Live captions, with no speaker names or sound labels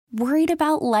Worried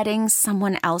about letting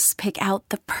someone else pick out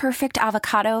the perfect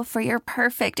avocado for your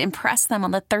perfect impress them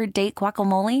on the third date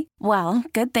guacamole? Well,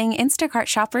 good thing Instacart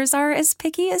shoppers are as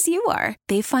picky as you are.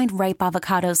 They find ripe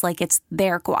avocados like it's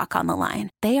their guac on the line.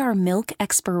 They are milk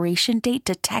expiration date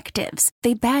detectives.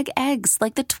 They bag eggs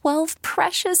like the 12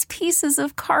 precious pieces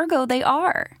of cargo they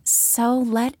are. So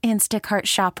let Instacart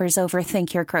shoppers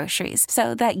overthink your groceries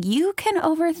so that you can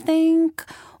overthink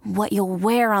what you'll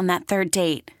wear on that third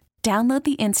date. Download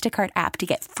the Instacart app to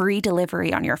get free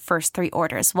delivery on your first 3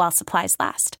 orders while supplies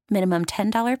last. Minimum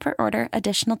 $10 per order.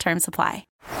 Additional terms apply.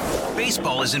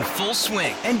 Baseball is in full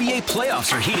swing. NBA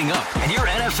playoffs are heating up, and your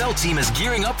NFL team is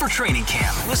gearing up for training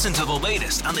camp. Listen to the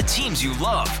latest on the teams you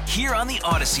love here on the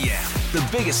Odyssey app. The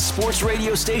biggest sports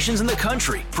radio stations in the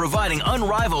country, providing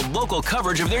unrivaled local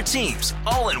coverage of their teams,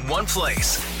 all in one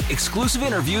place. Exclusive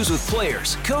interviews with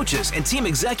players, coaches, and team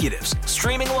executives,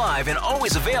 streaming live and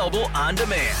always available on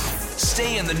demand.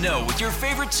 Stay in the know with your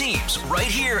favorite teams right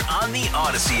here on the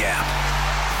Odyssey app.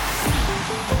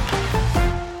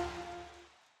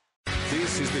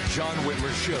 This is the John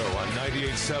Whitmer Show on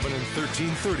 98.7 and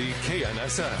 1330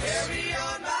 KNSS. Carry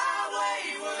on my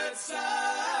wayward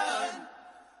son.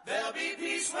 There'll be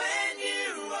peace when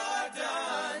you are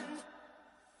done.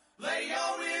 Lay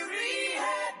your weary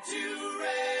head to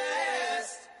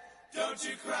rest. Don't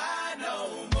you cry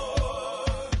no more.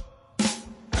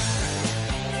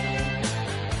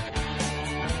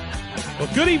 Well,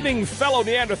 good evening, fellow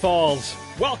Neanderthals.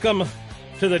 Welcome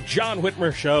to the John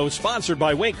Whitmer Show, sponsored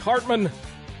by Wink Hartman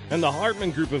and the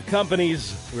Hartman Group of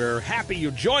Companies. We're happy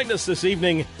you joined us this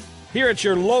evening here at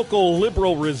your local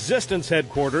liberal resistance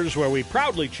headquarters, where we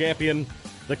proudly champion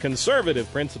the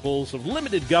conservative principles of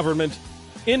limited government,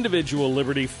 individual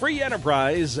liberty, free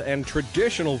enterprise, and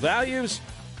traditional values.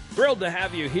 Thrilled to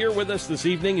have you here with us this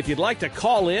evening. If you'd like to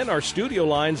call in, our studio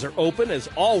lines are open as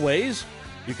always.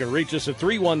 You can reach us at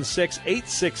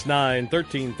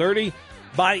 316-869-1330.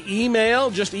 By email,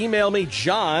 just email me,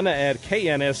 John at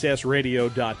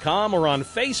knssradio.com, or on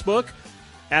Facebook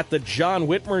at The John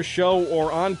Whitmer Show,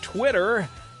 or on Twitter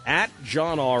at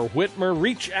John R. Whitmer.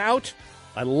 Reach out.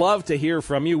 I'd love to hear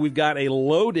from you. We've got a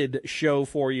loaded show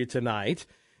for you tonight.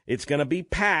 It's going to be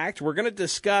packed. We're going to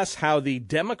discuss how the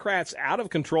Democrats'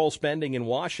 out-of-control spending in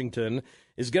Washington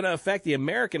is going to affect the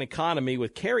American economy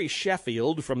with Carrie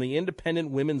Sheffield from the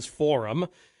Independent Women's Forum.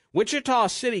 Wichita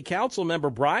City Council member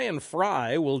Brian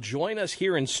Fry will join us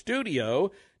here in studio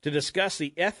to discuss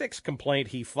the ethics complaint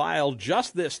he filed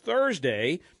just this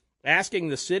Thursday, asking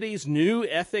the city's new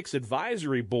ethics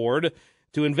advisory board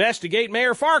to investigate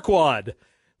Mayor Farquaad.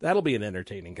 That'll be an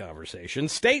entertaining conversation.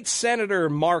 State Senator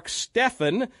Mark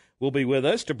Steffen will be with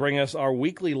us to bring us our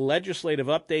weekly legislative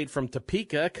update from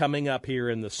Topeka coming up here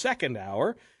in the second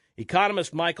hour.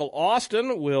 Economist Michael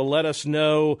Austin will let us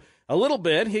know a little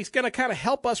bit. He's going to kind of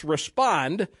help us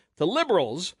respond to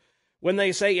liberals when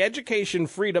they say education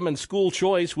freedom and school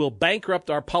choice will bankrupt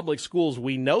our public schools.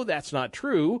 We know that's not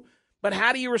true, but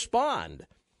how do you respond?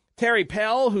 Terry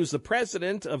Pell, who's the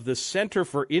president of the Center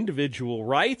for Individual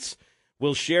Rights,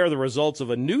 will share the results of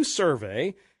a new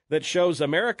survey that shows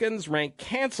Americans rank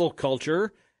cancel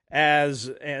culture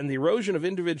and the erosion of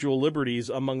individual liberties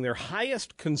among their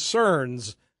highest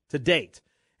concerns to date.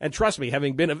 And trust me,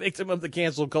 having been a victim of the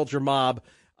cancel culture mob,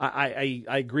 I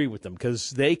agree with them,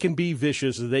 because they can be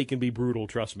vicious, they can be brutal,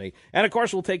 trust me. And, of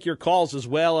course, we'll take your calls as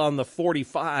well on the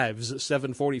 45s,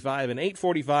 745 and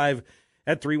 845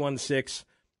 at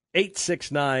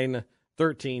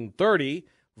 316-869-1330.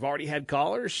 We've already had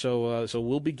callers, so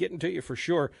we'll be getting to you for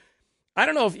sure. I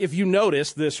don't know if you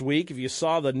noticed this week, if you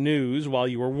saw the news while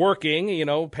you were working,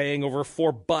 paying over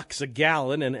 $4 a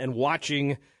gallon and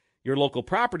watching your local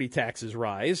property taxes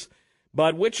rise,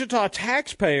 but Wichita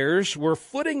taxpayers were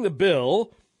footing the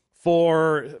bill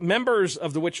for members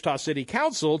of the Wichita City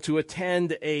Council to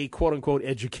attend a quote-unquote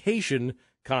education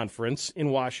conference in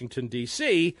Washington,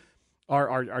 D.C.,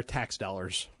 our tax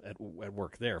dollars at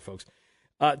work there, folks.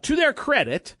 To their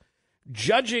credit,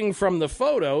 judging from the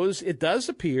photos, it does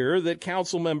appear that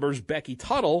council members Becky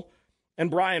Tuttle and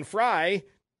Brian Fry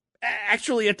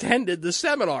actually attended the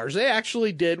seminars. They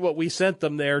actually did what we sent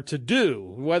them there to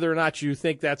do. Whether or not you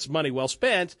think that's money well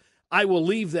spent, I will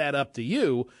leave that up to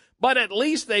you. But at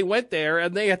least they went there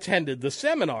and they attended the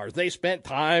seminars. They spent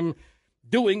time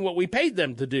doing what we paid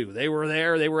them to do. They were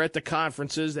there, they were at the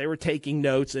conferences, they were taking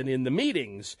notes and in the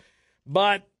meetings.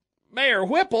 But Mayor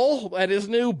Whipple and his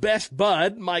new best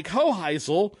bud, Mike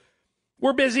Hoheisel,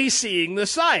 were busy seeing the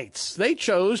sights. They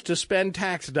chose to spend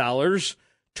tax dollars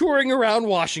touring around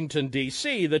Washington,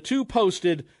 D.C. The two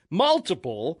posted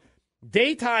multiple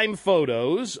daytime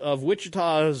photos of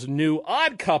Wichita's new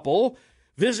odd couple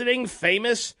visiting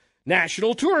famous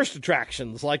national tourist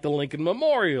attractions like the Lincoln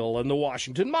Memorial and the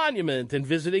Washington Monument, and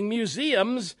visiting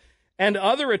museums and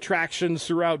other attractions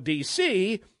throughout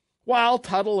D.C., while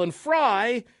Tuttle and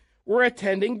Fry were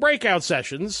attending breakout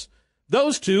sessions.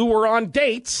 Those two were on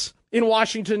dates in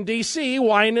Washington, D.C.,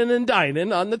 whining and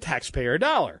dining on the taxpayer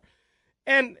dollar.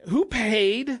 And who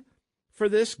paid for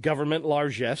this government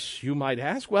largesse, you might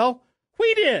ask? Well,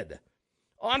 we did.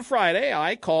 On Friday,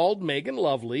 I called Megan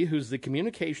Lovely, who's the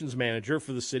communications manager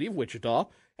for the city of Wichita,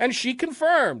 and she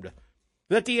confirmed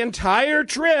that the entire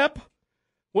trip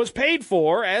was paid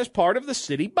for as part of the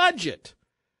city budget.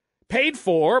 Paid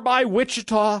for by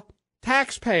Wichita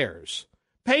taxpayers.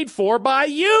 Paid for by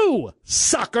you,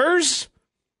 suckers.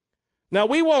 Now,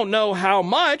 we won't know how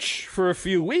much for a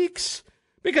few weeks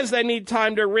because they need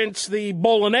time to rinse the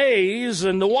bolognese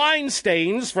and the wine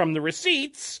stains from the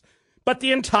receipts. But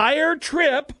the entire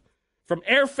trip, from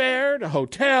airfare to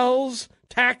hotels,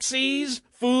 taxis,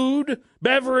 food,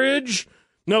 beverage,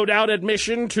 no doubt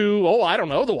admission to,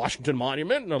 the Washington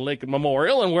Monument and the Lincoln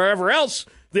Memorial and wherever else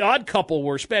the odd couple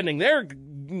were spending their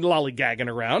lollygagging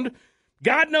around,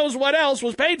 God knows what else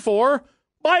was paid for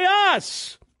by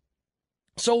us.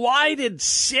 So why did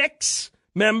 6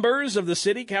 members of the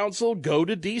city council go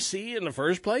to D.C. in the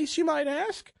first place, you might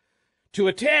ask? To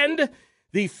attend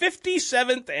the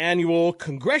 57th Annual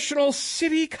Congressional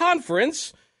City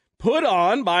Conference put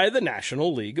on by the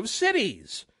National League of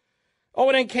Cities. Oh,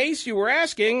 and in case you were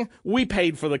asking, we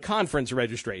paid for the conference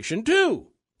registration, too.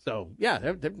 So,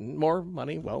 yeah, they're more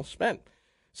money well spent.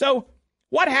 So,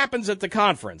 what happens at the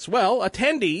conference? Well,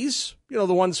 attendees, the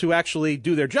ones who actually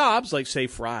do their jobs, like, say,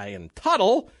 Fry and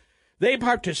Tuttle, they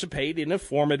participate in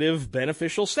informative,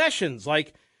 beneficial sessions,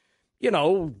 like,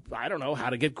 how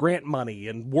to get grant money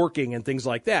and working and things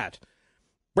like that.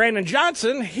 Brandon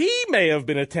Johnson, he may have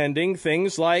been attending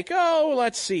things like,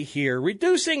 let's see here,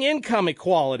 reducing income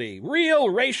equality, real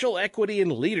racial equity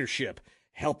and leadership,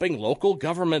 helping local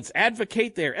governments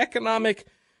allocate their economic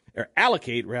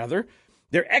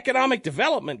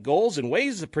development goals in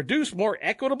ways that produce more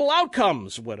equitable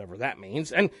outcomes, whatever that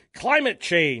means, and climate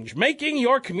change, making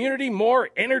your community more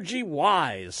energy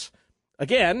wise.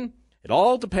 Again, it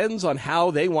all depends on how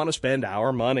they want to spend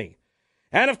our money.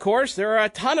 And, of course, there are a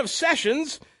ton of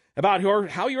sessions about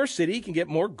how your city can get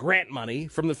more grant money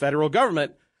from the federal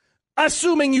government,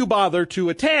 assuming you bother to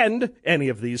attend any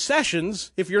of these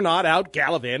sessions if you're not out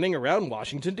gallivanting around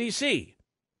Washington, D.C.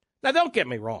 Now, don't get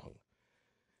me wrong.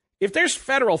 If there's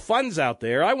federal funds out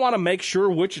there, I want to make sure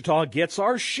Wichita gets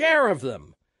our share of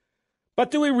them.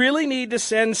 But do we really need to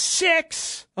send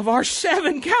 6 of our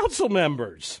 7 council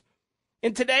members?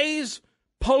 In today's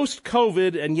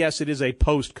post-COVID, and yes, it is a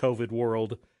post-COVID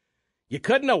world, you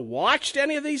couldn't have watched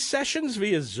any of these sessions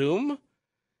via Zoom?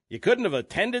 You couldn't have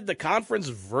attended the conference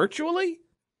virtually?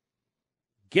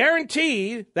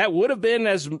 Guaranteed that would have been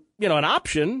an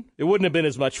option. It wouldn't have been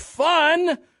as much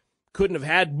fun. Couldn't have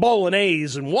had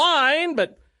bolognese and wine,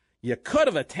 but you could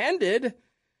have attended.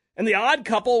 And the odd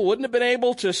couple wouldn't have been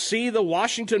able to see the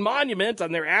Washington Monument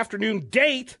on their afternoon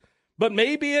date, but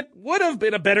maybe it would have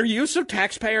been a better use of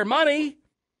taxpayer money.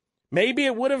 Maybe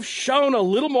it would have shown a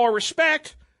little more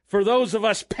respect for those of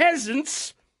us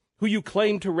peasants who you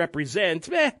claim to represent.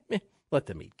 Let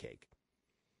them eat cake.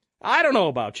 I don't know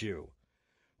about you,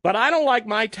 but I don't like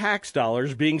my tax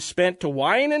dollars being spent to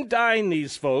wine and dine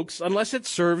these folks unless it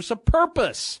serves a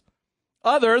purpose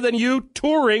other than you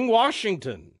touring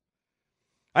Washington.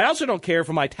 I also don't care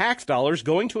for my tax dollars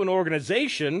going to an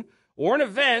organization or an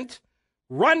event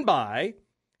run by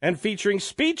and featuring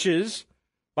speeches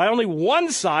by only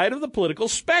one side of the political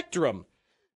spectrum.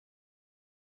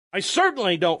 I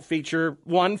certainly don't feature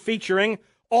one featuring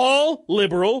all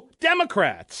liberal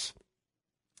Democrats.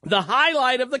 The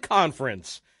highlight of the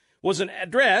conference was an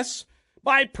address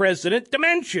by President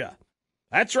Dementia.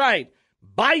 That's right,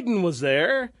 Biden was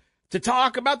there to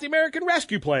talk about the American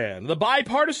Rescue Plan, the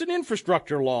bipartisan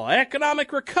infrastructure law,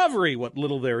 economic recovery, what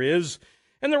little there is,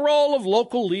 and the role of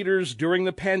local leaders during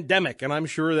the pandemic. And I'm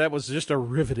sure that was just a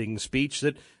riveting speech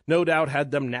that no doubt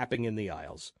had them napping in the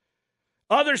aisles.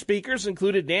 Other speakers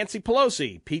included Nancy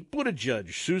Pelosi, Pete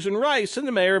Buttigieg, Susan Rice, and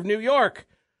the mayor of New York,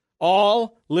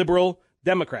 all liberal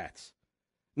Democrats.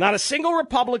 Not a single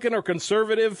Republican or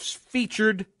conservative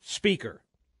featured speaker.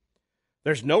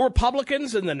 There's no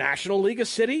Republicans in the National League of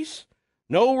Cities,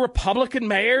 no Republican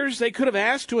mayors they could have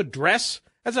asked to address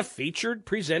as a featured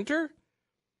presenter.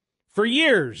 For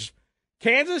years,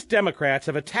 Kansas Democrats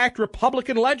have attacked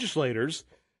Republican legislators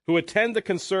who attend the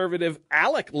conservative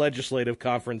ALEC legislative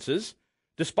conferences,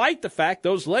 despite the fact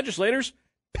those legislators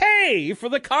pay for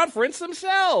the conference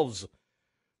themselves.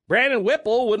 Brandon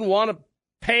Whipple wouldn't want to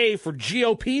pay for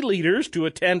GOP leaders to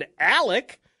attend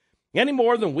ALEC any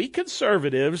more than we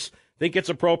conservatives think it's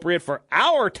appropriate for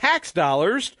our tax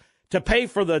dollars to pay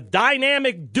for the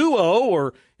dynamic duo,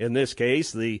 or in this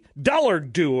case, the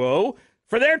Dullard duo,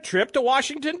 for their trip to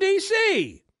Washington,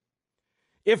 D.C.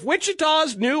 If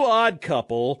Wichita's new odd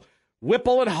couple,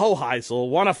 Whipple and Hoheisel,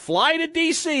 want to fly to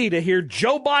D.C. to hear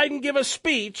Joe Biden give a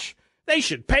speech, they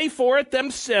should pay for it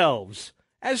themselves.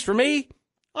 As for me,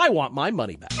 I want my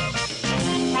money back.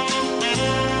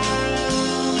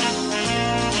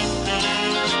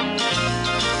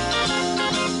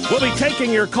 We'll be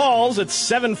taking your calls at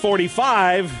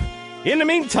 7:45. In the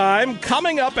meantime,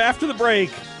 coming up after the break,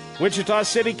 Wichita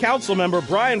City Council member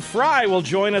Brian Fry will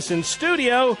join us in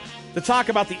studio to talk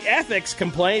about the ethics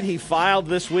complaint he filed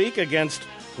this week against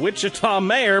Wichita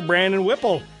Mayor Brandon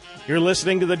Whipple. You're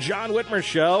listening to The John Whitmer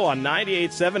Show on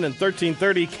 98.7 and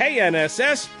 1330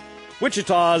 KNSS,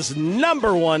 Wichita's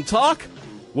 #1 talk.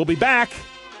 We'll be back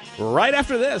right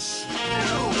after this.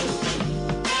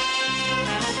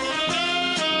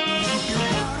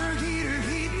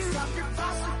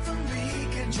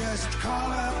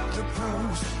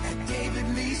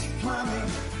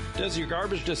 Does your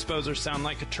garbage disposer sound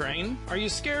like a train? Are you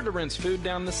scared to rinse food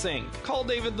down the sink? Call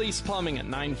David Lease Plumbing at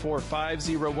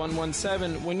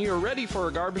 945-0117 when you're ready for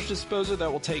a garbage disposer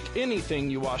that will take anything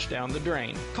you wash down the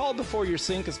drain. Call before your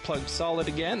sink is plugged solid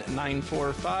again at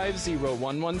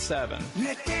 945-0117.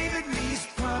 Let David Lease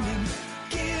Plumbing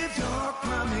give your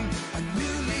plumbing a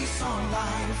new lease on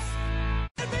life.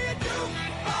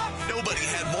 Nobody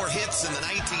had more hits in the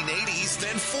 1980s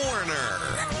than Foreigner.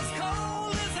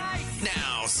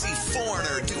 Now, see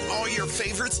Foreigner do all your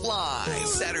favorites live.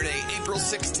 Saturday, April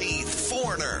 16th,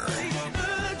 Foreigner.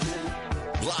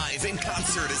 Live in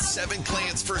concert at Seven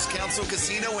Clans First Council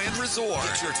Casino and Resort.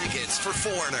 Get your tickets for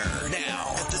Foreigner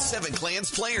now at the Seven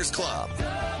Clans Players Club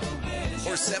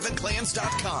or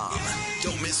sevenclans.com.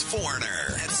 Don't miss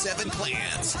Foreigner at Seven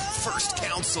Clans First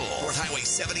Council, North Highway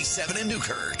 77 in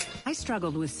Newkirk. I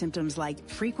struggled with symptoms like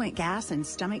frequent gas and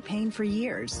stomach pain for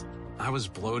years. I was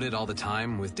bloated all the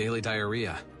time with daily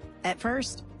diarrhea. At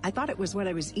first, I thought it was what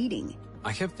I was eating.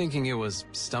 I kept thinking it was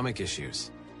stomach issues.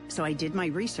 So I did my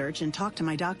research and talked to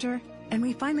my doctor, and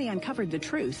we finally uncovered the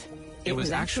truth. It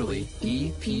was actually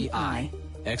EPI.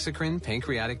 Exocrine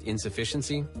pancreatic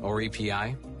insufficiency, or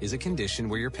EPI, is a condition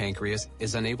where your pancreas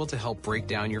is unable to help break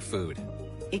down your food.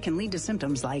 It can lead to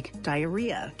symptoms like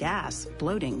diarrhea, gas,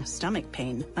 bloating, stomach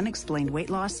pain, unexplained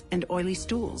weight loss, and oily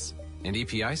stools. And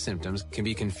EPI symptoms can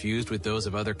be confused with those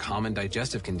of other common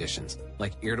digestive conditions,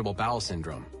 like irritable bowel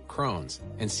syndrome, Crohn's,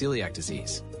 and celiac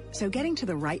disease. So getting to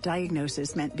the right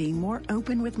diagnosis meant being more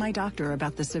open with my doctor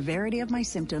about the severity of my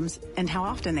symptoms and how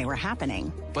often they were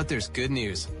happening. But there's good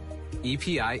news.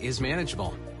 EPI is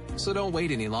manageable, so don't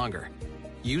wait any longer.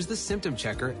 Use the symptom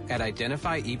checker at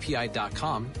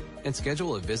identifyepi.com and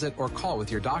schedule a visit or call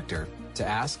with your doctor to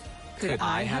ask, could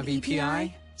I have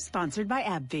EPI? Sponsored by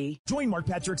AbbVie. Join Mark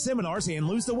Patrick seminars and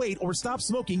lose the weight or stop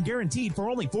smoking guaranteed for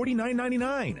only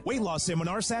 $49.99. Weight loss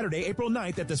seminar Saturday, April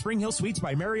 9th at the Spring Hill Suites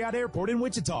by Marriott Airport in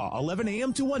Wichita, 11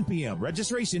 a.m. to 1 p.m.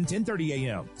 Registration 10:30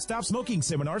 a.m. Stop smoking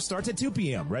seminar starts at 2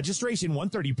 p.m. Registration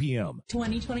 1:30 p.m.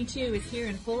 2022 is here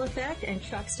in full effect, and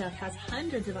Truck Stuff has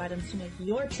hundreds of items to make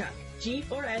your truck,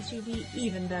 Jeep, or SUV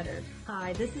even better.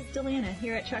 Hi, this is Delana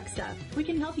here at Truck Stuff. We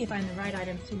can help you find the right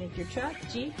items to make your truck,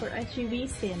 Jeep, or SUV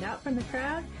stand out from the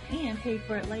crowd and pay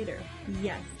for it later.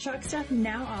 Yes, Truck Stuff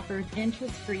now offers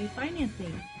interest-free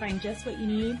financing. Find just what you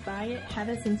need, buy it, have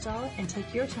us install it, and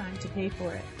take your time to pay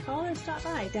for it. Call or stop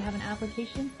by to have an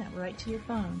application sent right to your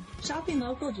phone. Shopping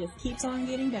local just keeps on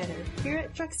getting better. Here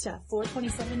at Truck Stuff,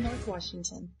 427 North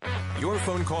Washington. Your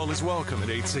phone call is welcome at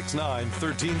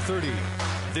 869-1330.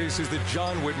 This is the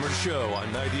John Whitmer Show on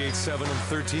 98.7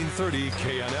 and 1330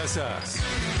 KNSS.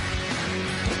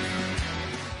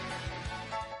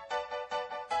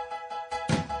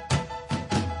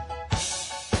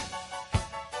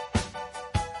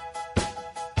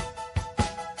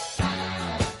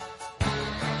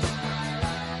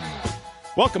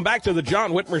 Welcome back to the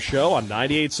John Whitmer Show on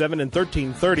 98.7 and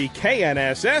 1330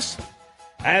 KNSS.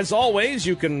 As always,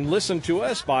 you can listen to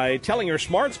us by telling your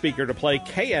smart speaker to play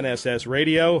KNSS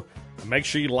Radio. Make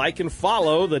sure you like and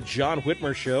follow the John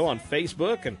Whitmer Show on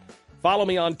Facebook, and follow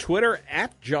me on Twitter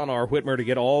at John R. Whitmer to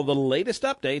get all the latest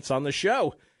updates on the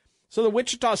show. So the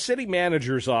Wichita City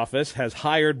Manager's Office has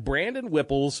hired Brandon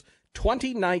Whipple's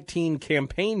 2019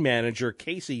 campaign manager,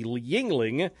 Casey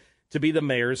Yingling, to be the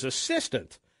mayor's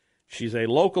assistant. She's a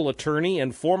local attorney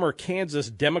and former Kansas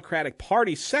Democratic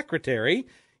Party secretary.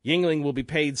 Yingling will be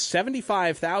paid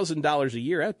 $75,000 a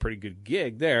year, that's a pretty good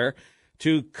gig there,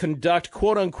 to conduct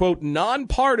quote-unquote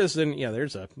nonpartisan,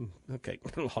 okay,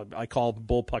 I call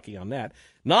bullpucky on that,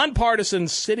 nonpartisan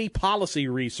city policy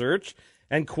research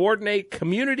and coordinate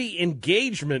community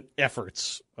engagement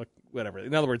efforts, whatever.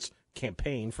 In other words,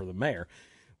 campaign for the mayor.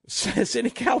 City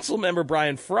Council member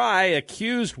Brian Fry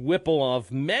accused Whipple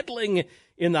of meddling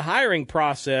in the hiring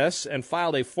process and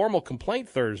filed a formal complaint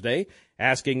Thursday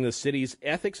asking the city's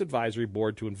Ethics Advisory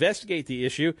Board to investigate the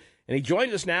issue. And he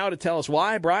joins us now to tell us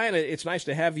why. Brian, it's nice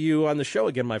to have you on the show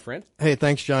again, my friend. Hey,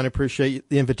 thanks, John. I appreciate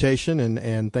the invitation,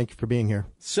 and thank you for being here.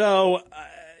 So,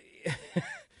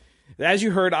 as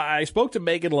you heard, I spoke to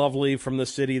Megan Lovely from the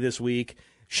city this week.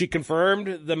 She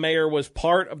confirmed the mayor was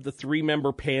part of the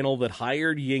 3-member panel that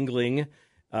hired Yingling.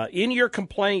 In your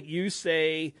complaint, you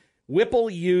say Whipple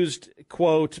used,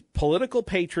 quote, political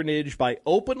patronage by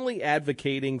openly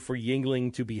advocating for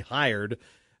Yingling to be hired.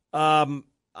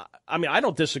 I mean, I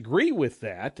don't disagree with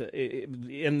that.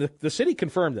 And the city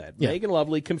confirmed that. Yeah. Megan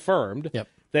Lovely confirmed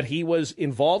that he was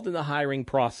involved in the hiring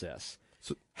process.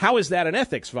 So, how is that an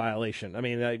ethics violation? I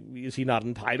mean, is he not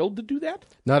entitled to do that?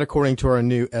 Not according to our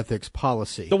new ethics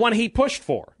policy. The one he pushed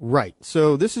for. Right.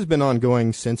 So this has been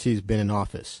ongoing since he's been in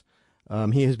office.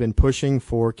 He has been pushing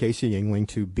for Casey Yingling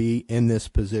to be in this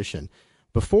position.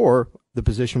 Before, the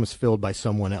position was filled by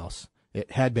someone else.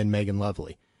 It had been Megan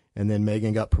Lovely. And then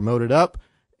Megan got promoted up,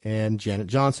 and Janet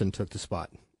Johnson took the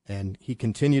spot. And he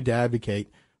continued to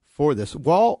advocate for this.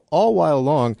 All while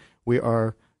long, we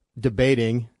are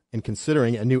debating and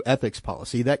considering a new ethics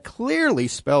policy that clearly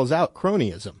spells out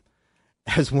cronyism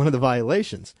as one of the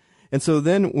violations. And so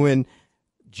then when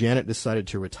Janet decided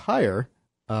to retire,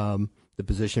 the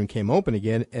position came open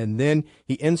again, and then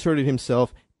he inserted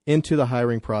himself into the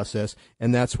hiring process,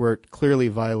 and that's where it clearly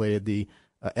violated the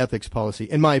ethics policy,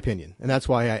 in my opinion. And that's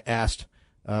why I asked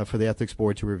for the ethics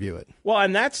board to review it. Well,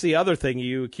 and that's the other thing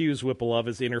you accuse Whipple of,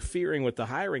 is interfering with the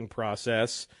hiring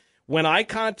process. When I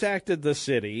contacted the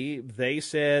city, they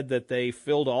said that they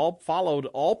followed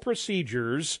all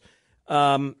procedures.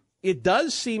 It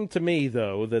does seem to me,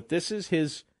 though, that this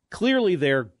is clearly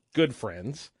they're good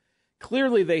friends.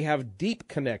 Clearly they have deep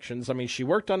connections. I mean, she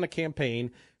worked on the campaign.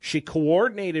 She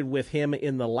coordinated with him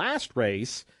in the last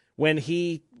race when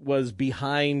he was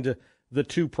behind the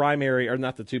two primary, or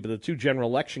not the two, but the two general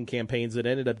election campaigns that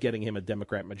ended up getting him a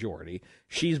Democrat majority.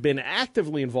 She's been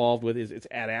actively involved with, it's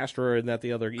Ad Astra and that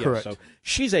the other. Yeah, correct. So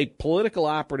she's a political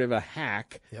operative, a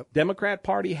hack, Democrat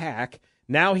Party hack.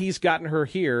 Now he's gotten her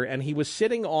here, and he was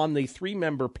sitting on the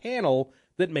 3-member panel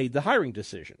that made the hiring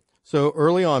decision. So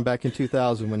early on, back in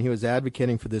 2000, when he was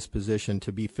advocating for this position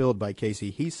to be filled by Casey,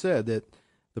 he said that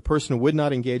the person would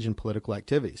not engage in political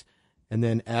activities. And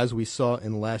then as we saw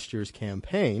in last year's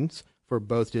campaigns for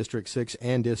both District 6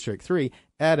 and District 3,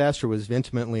 Ad Astra was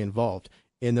intimately involved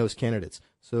in those candidates.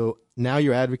 So now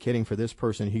you're advocating for this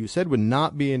person who you said would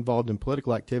not be involved in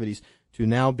political activities to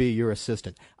now be your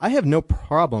assistant. I have no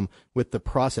problem with the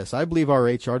process. I believe our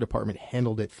HR department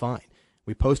handled it fine.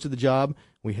 We posted the job.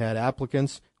 We had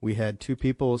applicants. We had 2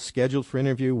 people scheduled for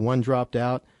interview. 1 dropped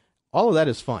out. All of that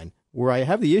is fine. Where I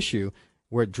have the issue,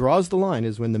 where it draws the line,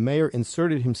 is when the mayor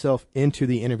inserted himself into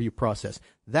the interview process.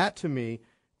 That, to me,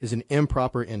 is an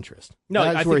improper interest. No,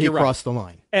 that's where he crossed the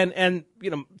line. And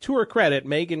to her credit,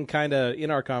 Megan kind of,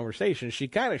 in our conversation, she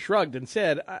kind of shrugged and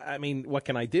said, I mean, what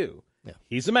can I do? Yeah.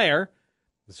 He's the mayor.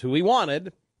 That's who he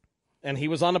wanted, and he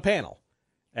was on the panel.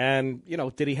 And,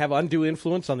 did he have undue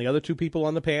influence on the other 2 people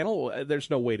on the panel? There's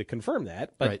no way to confirm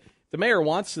that. But the mayor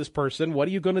wants this person. What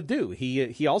are you going to do?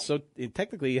 He also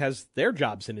technically has their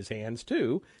jobs in his hands,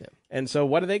 too. Yeah. And so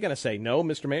what are they going to say? No,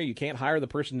 Mr. Mayor, you can't hire the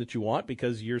person that you want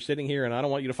because you're sitting here and I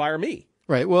don't want you to fire me.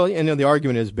 Right. Well, the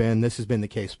argument has been this has been the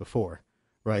case before,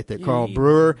 right? That Carl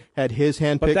Brewer had his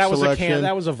handpicked selection. But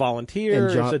that was a volunteer.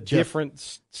 It was a different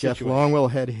situation. Jeff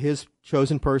Longwell had his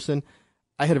chosen person.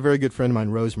 I had a very good friend of mine,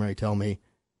 Rosemary, tell me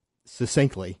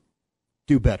succinctly,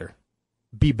 do better,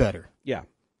 be better. Yeah.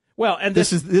 Well, and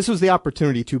this was the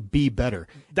opportunity to be better.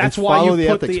 That's why you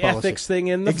put the ethics thing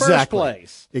in the first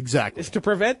place. Exactly. It's to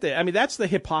prevent it. I mean, that's the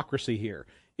hypocrisy here.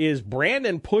 Is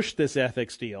Brandon pushed this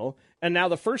ethics deal, and now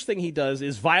the first thing he does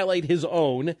is violate his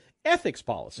own ethics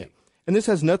policy. Yeah. And this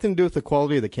has nothing to do with the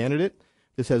quality of the candidate.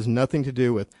 This has nothing to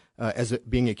do with as it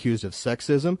being accused of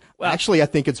sexism. Well, actually, I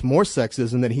think it's more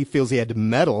sexism that he feels he had to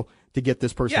meddle to get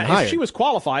this person hired. If she was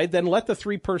qualified, then let the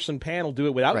 3-person panel do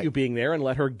it without you being there and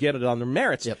let her get it on their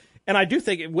merits. Yep. And I do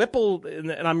think Whipple,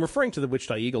 and I'm referring to the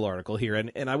Wichita Eagle article here,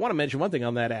 and I want to mention one thing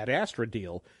on that Ad Astra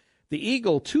deal. The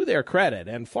Eagle, to their credit,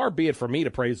 and far be it for me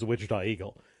to praise the Wichita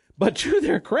Eagle, but to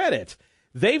their credit,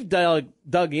 they've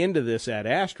dug into this Ad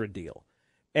Astra deal.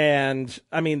 And,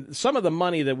 I mean, some of the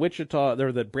money that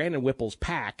that Brandon Whipple's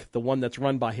PAC, the one that's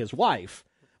run by his wife,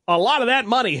 a lot of that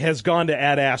money has gone to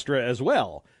Ad Astra as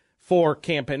well for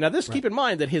campaign. Now, keep in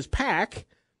mind that his PAC,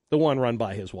 the one run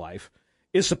by his wife,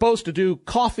 is supposed to do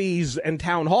coffees and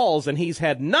town halls, and he's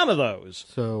had none of those.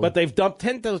 But they've dumped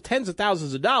tens of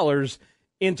thousands of dollars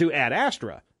into Ad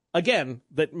Astra, again,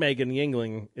 that Megan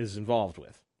Yingling is involved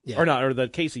with. Yeah. Or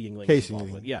that Casey Yingling is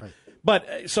involved with. Yeah. Right.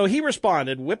 But so he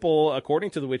responded. Whipple,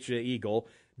 according to the Wichita Eagle,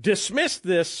 dismissed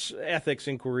this ethics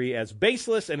inquiry as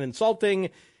baseless and insulting,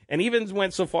 and even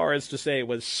went so far as to say it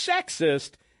was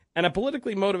sexist and a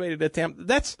politically motivated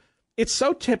attempt. It's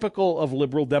so typical of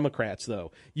liberal Democrats,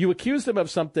 though. You accuse them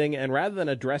of something, and rather than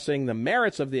addressing the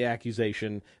merits of the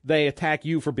accusation, they attack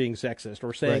you for being sexist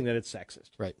or saying that it's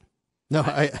sexist. Right. No,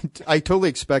 I totally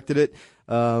expected it.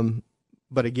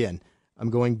 But again, I'm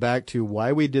going back to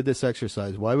why we did this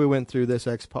exercise, why we went through this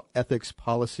ethics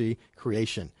policy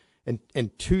creation.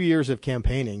 And 2 years of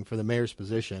campaigning for the mayor's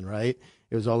position, right?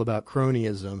 It was all about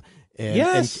cronyism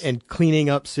and cleaning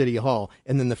up City Hall.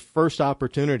 And then the first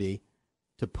opportunity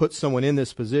to put someone in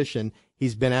this position,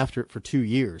 he's been after it for 2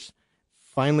 years.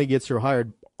 Finally gets her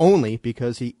hired only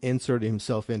because he inserted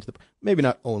himself into maybe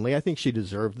not only, I think she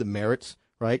deserved the merits,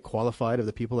 right? Qualified of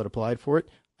the people that applied for it.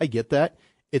 I get that.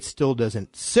 It still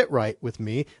doesn't sit right with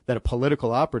me that a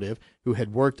political operative who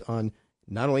had worked on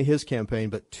not only his campaign,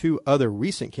 but 2 other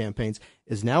recent campaigns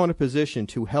is now in a position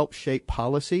to help shape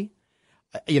policy.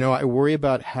 I worry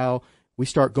about how we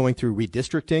start going through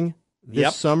redistricting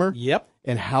this summer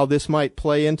and how this might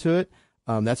play into it.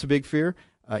 That's a big fear.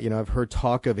 I've heard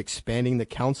talk of expanding the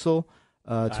council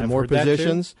to more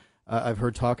positions. I've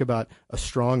heard talk about a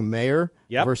strong mayor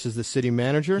versus the city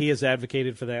manager. He has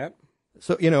advocated for that.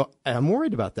 So, I'm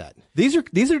worried about that. These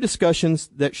are discussions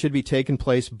that should be taking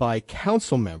place by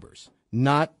council members,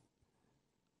 not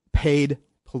paid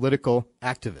political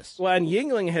activists. Well, and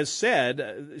Yingling has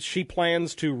said she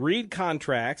plans to read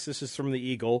contracts, this is from the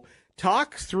Eagle,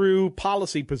 talk through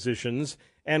policy positions,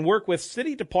 and work with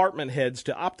city department heads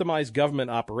to optimize government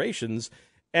operations.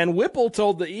 And Whipple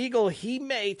told the Eagle he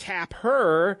may tap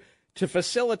her to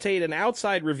facilitate an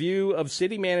outside review of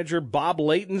city manager Bob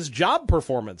Layton's job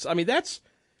performance. I mean, that's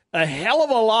a hell of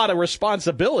a lot of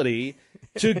responsibility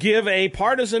to give a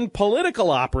partisan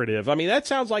political operative. I mean, that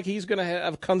sounds like he's going to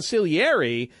have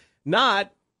consigliere,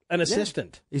 not an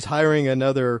assistant. He's hiring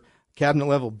another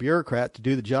cabinet-level bureaucrat to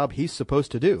do the job he's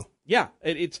supposed to do. Yeah,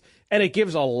 it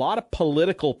gives a lot of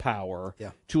political power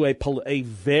to a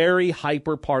very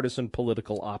hyper-partisan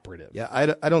political operative. Yeah,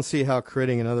 I don't see how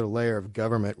creating another layer of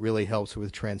government really helps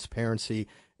with transparency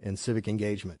and civic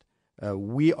engagement.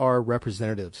 We are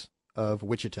representatives of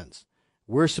Wichitans.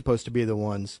 We're supposed to be the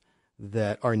ones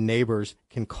that our neighbors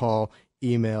can call,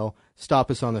 email, stop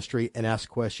us on the street and ask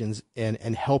questions and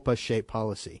help us shape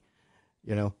policy.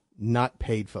 Not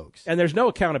paid folks. And there's no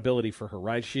accountability for her,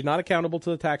 right? She's not accountable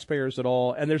to the taxpayers at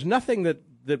all. And there's nothing that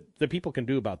the people can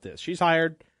do about this. She's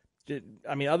hired.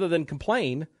 I mean, other than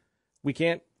complain, we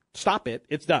can't stop it.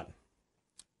 It's done.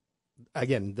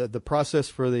 Again, the process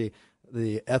for the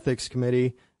ethics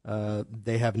committee,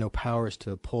 they have no powers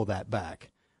to pull that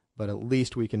back. But at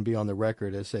least we can be on the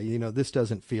record and say, this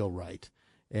doesn't feel right.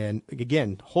 And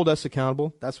again, hold us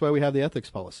accountable. That's why we have the ethics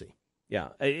policy. Yeah,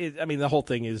 the whole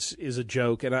thing is a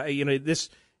joke, and this.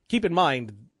 Keep in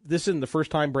mind, this isn't the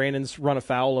first time Brandon's run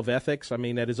afoul of ethics. I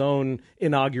mean, at his own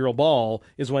inaugural ball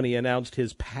is when he announced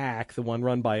his PAC, the one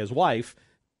run by his wife,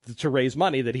 to raise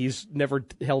money that he's never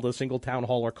held a single town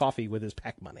hall or coffee with his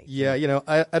PAC money. Yeah,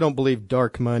 I don't believe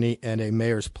dark money and a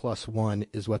mayor's +1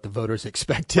 is what the voters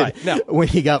expected when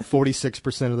he got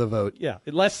 46% of the vote. Yeah,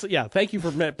 thank you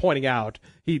for pointing out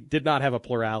he did not have a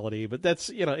plurality, but that's,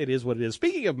 it is what it is.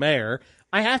 Speaking of mayor,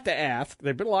 I have to ask,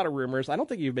 there have been a lot of rumors. I don't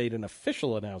think you've made an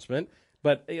official announcement,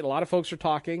 but a lot of folks are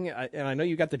talking, and I know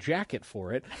you got the jacket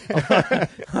for it.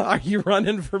 Are you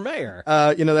running for mayor?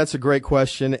 That's a great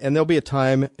question, and there'll be a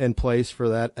time and place for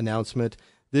that announcement.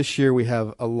 This year we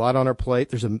have a lot on our plate.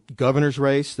 There's a governor's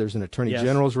race, there's an attorney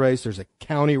general's race, there's a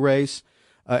county race,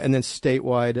 and then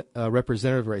statewide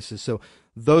representative races. So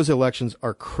those elections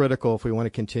are critical if we want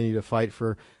to continue to fight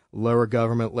for lower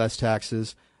government, less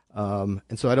taxes. And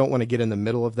so I don't want to get in the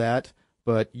middle of that.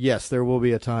 But, yes, there will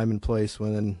be a time and place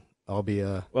when I'll be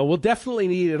Well, we'll definitely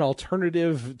need an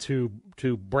alternative to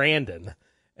Brandon,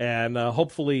 and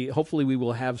hopefully we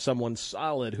will have someone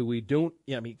solid who we don't.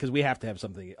 Because we have to have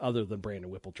something other than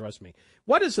Brandon Whipple. Trust me.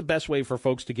 What is the best way for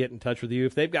folks to get in touch with you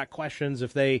if they've got questions?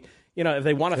 If they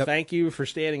want to thank you for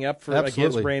standing up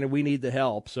against Brandon, we need the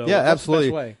help. So yeah,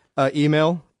 absolutely. What's the best way?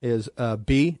 Email is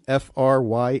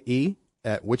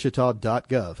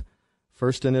bfrye@wichita.gov.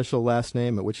 first initial, last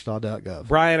name at wichita.gov.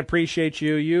 Brian, appreciate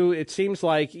you. It seems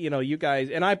like, you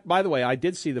guys, and by the way, I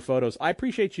did see the photos. I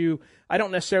appreciate you. I don't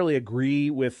necessarily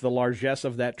agree with the largesse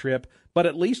of that trip, but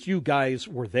at least you guys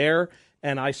were there.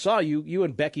 And I saw you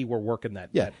and Becky were working that.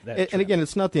 Yeah. That and trip. again,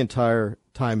 it's not the entire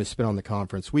time is spent on the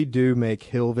conference. We do make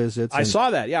hill visits. I saw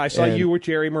that. Yeah, I saw you with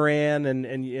Jerry Moran,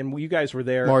 and you guys were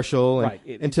there. Marshall. Right.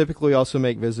 And typically also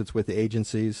make visits with the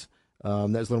agencies. That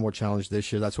was a little more challenged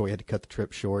this year. That's why we had to cut the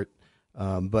trip short.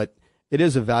 But it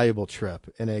is a valuable trip.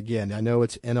 And again, I know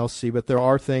it's NLC, but there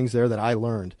are things there that I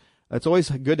learned. It's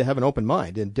always good to have an open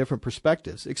mind and different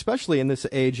perspectives, especially in this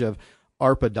age of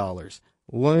ARPA dollars.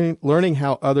 Learning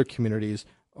how other communities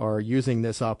are using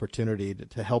this opportunity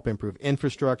to help improve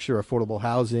infrastructure, affordable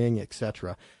housing,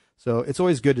 etc. So it's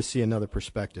always good to see another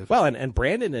perspective. Well, and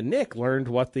Brandon and Nick learned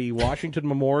what the Washington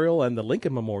Memorial and the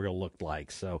Lincoln Memorial looked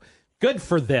like. So good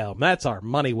for them. That's our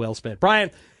money well spent.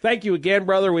 Brian, thank you again,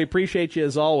 brother. We appreciate you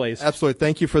as always. Absolutely.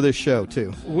 Thank you for this show,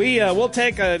 too. We'll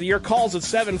take your calls at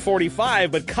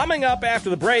 7:45, but coming up after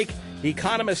the break,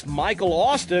 economist Michael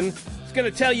Austin is going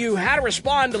to tell you how to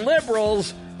respond to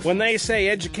liberals when they say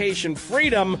education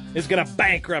freedom is going to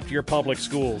bankrupt your public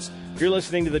schools. You're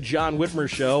listening to The John Whitmer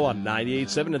Show on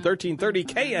 98.7 and 1330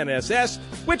 KNSS,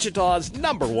 Wichita's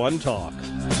 #1 talk.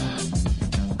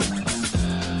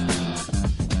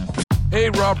 Hey,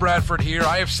 Rob Bradford here.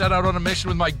 I have set out on a mission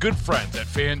with my good friends at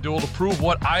FanDuel to prove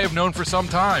what I have known for some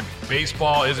time.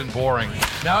 Baseball isn't boring.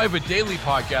 Now I have a daily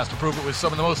podcast to prove it with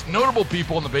some of the most notable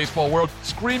people in the baseball world,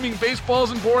 screaming baseball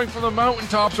isn't boring from the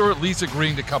mountaintops, or at least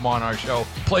agreeing to come on our show.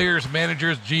 Players,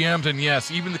 managers, GMs, and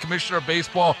yes, even the commissioner of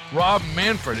baseball, Rob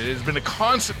Manfred. It has been a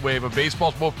constant wave of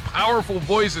baseball's most powerful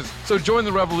voices. So join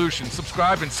the revolution.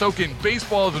 Subscribe and soak in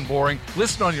Baseball Isn't Boring.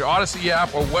 Listen on your Odyssey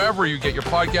app or wherever you get your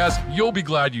podcasts. You'll be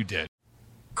glad you did.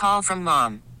 Call from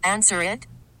mom. Answer it.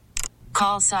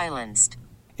 Call silenced.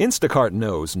 Instacart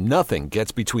knows nothing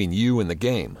gets between you and the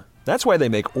game. That's why they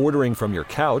make ordering from your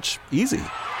couch easy.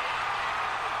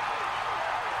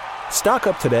 Stock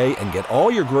up today and get all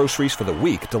your groceries for the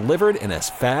week delivered in as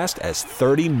fast as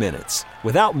 30 minutes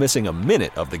without missing a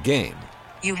minute of the game.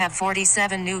 You have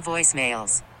 47 new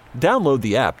voicemails. Download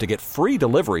the app to get free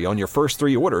delivery on your first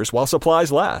 3 orders while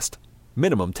supplies last.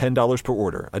 Minimum $10 per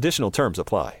order. Additional terms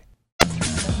apply.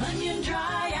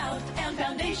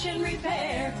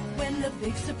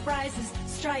 Big surprises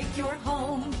strike your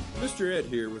home. Mr. Ed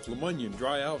here with Lemunyon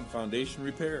Dry Out and Foundation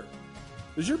Repair.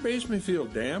 Does your basement feel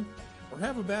damp or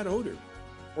have a bad odor?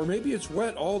 Or maybe it's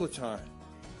wet all the time.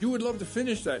 You would love to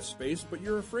finish that space, but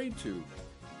you're afraid to.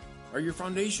 Are your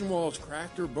foundation walls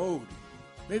cracked or bowed?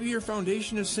 Maybe your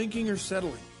foundation is sinking or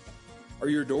settling. Are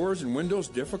your doors and windows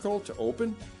difficult to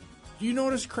open? Do you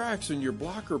notice cracks in your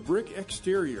block or brick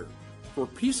exterior? For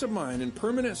peace of mind and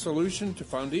permanent solution to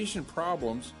foundation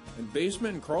problems and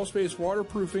basement and crawl space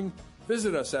waterproofing,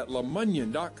 visit us at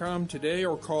lemunyon.com today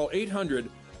or call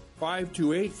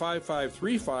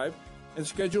 800-528-5535 and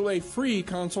schedule a free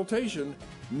consultation,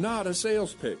 not a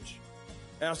sales pitch.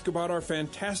 Ask about our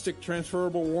fantastic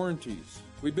transferable warranties.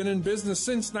 We've been in business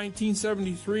since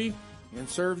 1973 and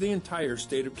serve the entire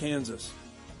state of Kansas.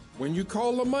 When you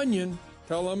call Lemunyon,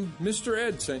 tell them Mr.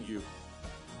 Ed sent you.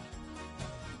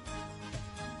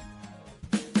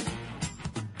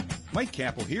 Mike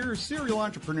Capel here, serial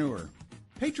entrepreneur.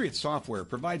 Patriot Software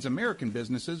provides American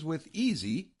businesses with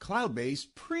easy,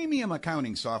 cloud-based, premium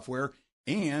accounting software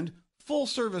and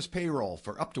full-service payroll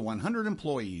for up to 100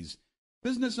 employees.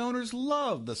 Business owners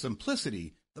love the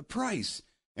simplicity, the price,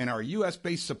 and our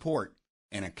U.S.-based support.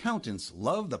 And accountants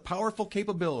love the powerful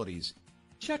capabilities.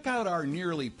 Check out our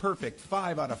nearly perfect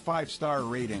 5 out of 5-star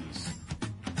ratings.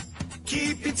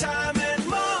 Keep your time and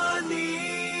money.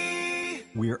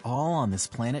 We're all on this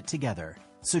planet together.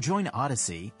 So join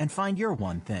Odyssey and find your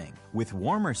one thing. With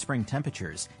warmer spring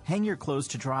temperatures, hang your clothes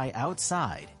to dry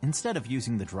outside instead of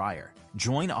using the dryer.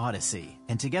 Join Odyssey,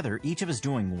 and together each of us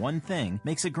doing one thing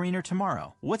makes a greener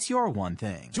tomorrow. What's your one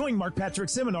thing? Join Mark Patrick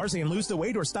seminars and lose the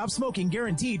weight or stop smoking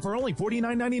guaranteed for only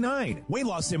 $49.99. Weight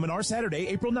loss seminar Saturday,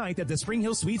 April 9th at the Spring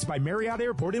Hill Suites by Marriott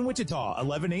Airport in Wichita,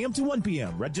 11 a.m. to 1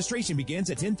 p.m. Registration begins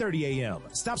at 10:30 a.m.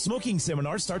 Stop smoking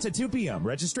seminar starts at 2 p.m.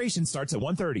 Registration starts at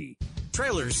 1:30.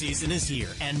 Trailer season is here,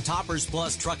 and Toppers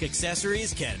Plus Truck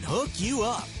Accessories can hook you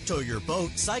up. Tow your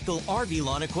boat, cycle, RV,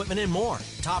 lawn equipment, and more.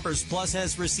 Toppers Plus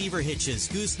has receiver hitches,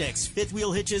 goosenecks, fifth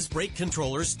wheel hitches, brake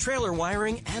controllers, trailer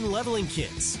wiring, and leveling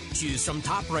kits. Choose from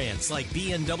top brands like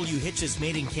B&W Hitches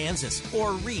made in Kansas,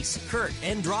 or Reese, Kurt,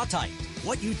 and Draw Type.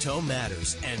 What you tow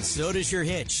matters, and so does your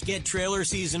hitch. Get trailer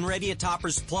season ready at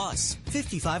Toppers Plus,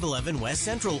 5511 West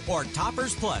Central, or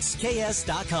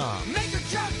toppersplusks.com. Make your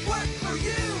truck work for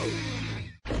you.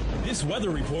 This weather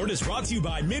report is brought to you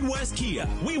by Midwest Kia.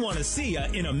 We want to see you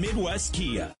in a Midwest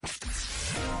Kia.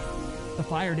 The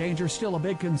fire danger is still a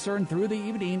big concern through the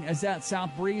evening as that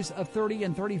south breeze of 30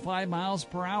 and 35 miles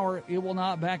per hour. It will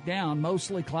not back down.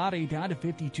 Mostly cloudy down to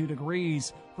 52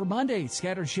 degrees. For Monday,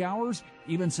 scattered showers,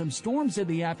 even some storms in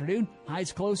the afternoon.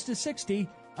 Highs close to 60.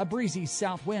 A breezy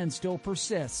south wind still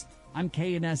persists. I'm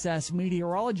KNSS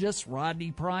meteorologist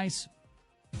Rodney Price.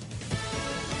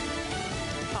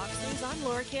 Fox News, I'm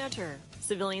Laura Cantor.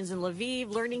 Civilians in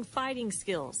Lviv learning fighting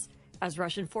skills as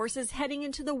Russian forces heading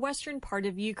into the western part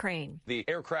of Ukraine. The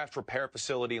aircraft repair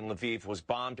facility in Lviv was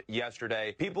bombed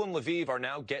yesterday. People in Lviv are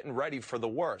now getting ready for the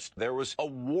worst. There was a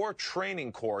war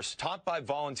training course taught by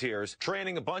volunteers,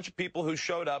 training a bunch of people who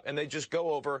showed up, and they just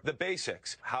go over the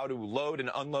basics: how to load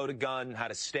and unload a gun, how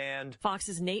to stand.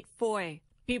 Fox's Nate Foy.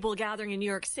 People gathering in New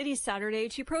York City Saturday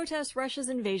to protest Russia's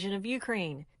invasion of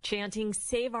Ukraine, chanting,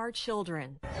 "Save our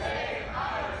children." Save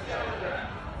our children.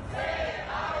 Save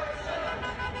our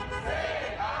children.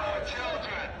 Save our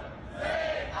children.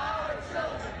 Save our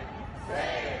children.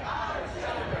 Save our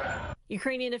children.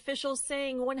 Ukrainian officials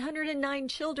saying 109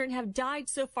 children have died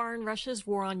so far in Russia's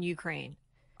war on Ukraine.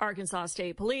 Arkansas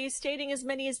State Police stating as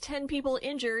many as 10 people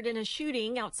injured in a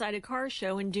shooting outside a car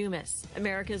show in Dumas.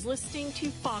 America's listening to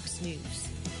Fox News.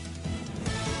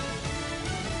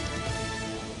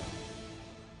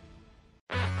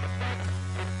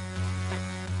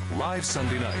 Live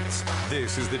Sunday nights,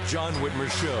 this is the John Whitmer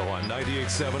Show on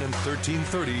 98.7 and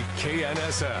 1330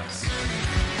 KNSS.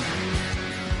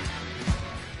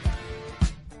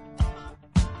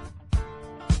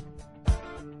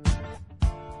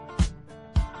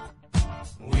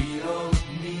 We don't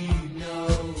need no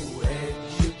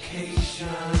education.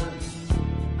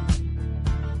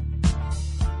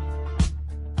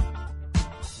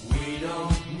 We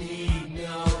don't need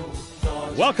no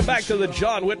thoughts. Welcome back to the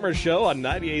John Whitmer Show on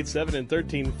 98.7 and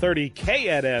 1330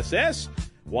 KNSS.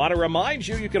 Want to remind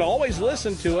you, you can always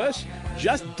listen to us.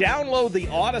 Just download the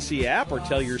Odyssey app or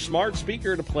tell your smart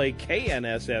speaker to play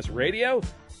KNSS Radio.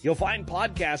 You'll find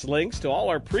podcast links to all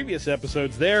our previous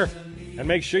episodes there. And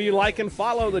make sure you like and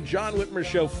follow the John Whitmer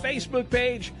Show Facebook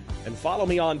page. And follow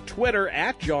me on Twitter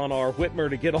at John R. Whitmer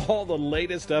to get all the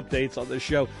latest updates on the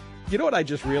show. You know what I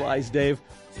just realized, Dave?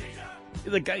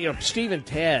 The guy, Steve and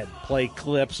Ted play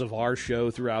clips of our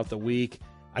show throughout the week.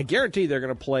 I guarantee they're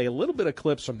going to play a little bit of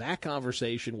clips from that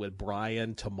conversation with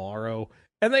Brian tomorrow.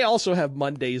 And they also have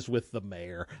Mondays with the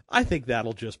mayor. I think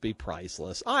that'll just be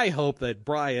priceless. I hope that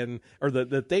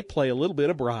that they play a little bit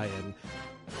of Brian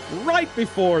right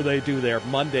before they do their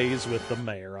Mondays with the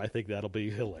mayor. I think that'll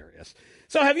be hilarious.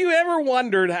 So have you ever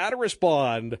wondered how to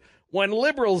respond when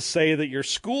liberals say that your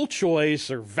school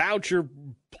choice or voucher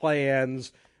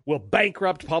plans will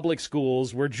bankrupt public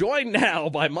schools? We're joined now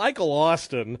by Michael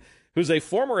Austin, who's a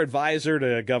former advisor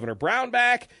to Governor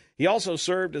Brownback. He also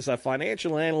served as a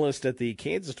financial analyst at the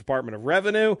Kansas Department of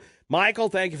Revenue. Michael,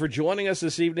 thank you for joining us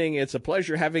this evening. It's a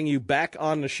pleasure having you back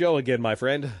on the show again, my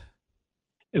friend.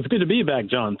 It's good to be back,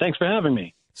 John. Thanks for having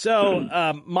me.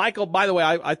 So, Michael, by the way,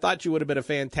 I thought you would have been a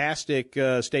fantastic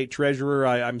state treasurer.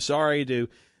 I'm sorry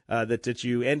that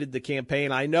you ended the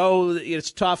campaign. I know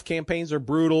it's tough. Campaigns are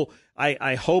brutal.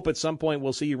 I hope at some point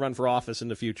we'll see you run for office in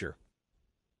the future.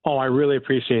 Oh, I really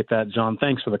appreciate that, John.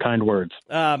 Thanks for the kind words.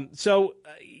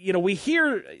 We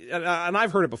hear, and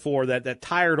I've heard it before, that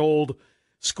tired old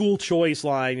school choice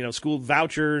line, school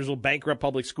vouchers will bankrupt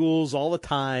public schools all the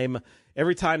time.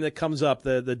 Every time that comes up,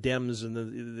 the Dems and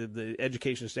the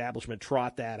education establishment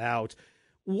trot that out.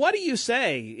 What do you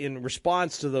say in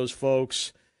response to those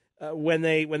folks when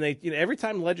they every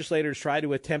time legislators try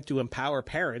to attempt to empower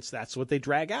parents, that's what they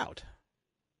drag out?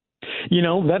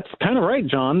 That's kind of right,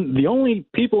 John. The only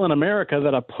people in America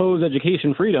that oppose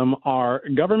education freedom are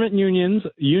government unions,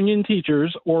 union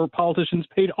teachers, or politicians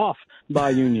paid off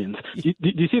by unions. Do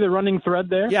you see the running thread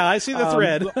there? Yeah, I see the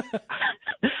thread.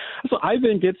 So I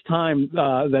think it's time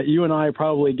that you and I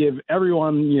probably give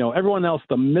everyone else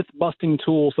the myth-busting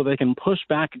tool so they can push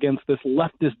back against this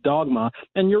leftist dogma.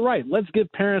 And you're right. Let's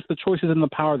give parents the choices and the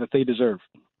power that they deserve.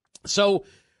 So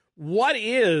what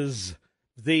is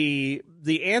the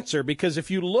answer? Because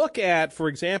if you look at, for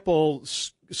example,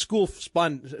 school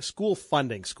spending,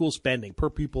 per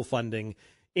pupil funding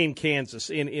in Kansas,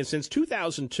 since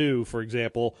 2002, for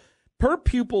example, per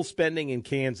pupil spending in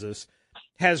Kansas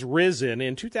has risen.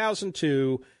 In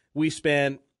 2002, we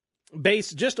spent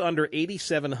just under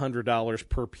 $8,700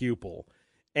 per pupil.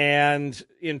 And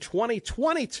in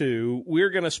 2022,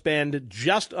 we're going to spend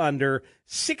just under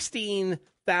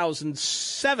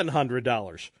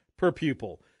 $16,700 per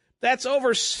pupil. That's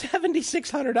over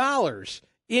 $7,600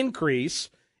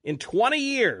 increase in 20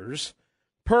 years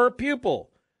per pupil.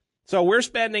 So we're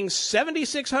spending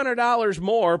 $7,600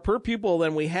 more per pupil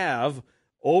than we have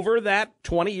over that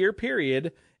 20-year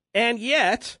period, and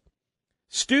yet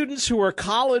students who are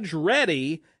college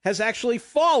ready has actually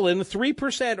fallen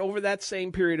 3% over that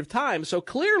same period of time. So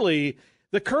clearly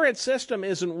the current system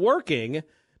isn't working.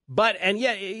 And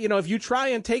yet, if you try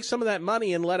and take some of that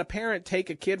money and let a parent take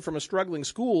a kid from a struggling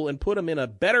school and put them in a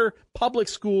better public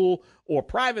school or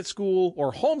private school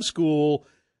or homeschool,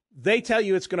 they tell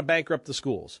you it's going to bankrupt the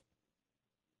schools.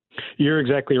 You're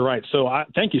exactly right. So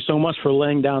thank you so much for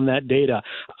laying down that data.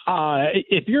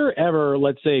 If you're ever,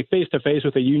 let's say, face-to-face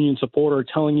with a union supporter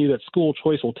telling you that school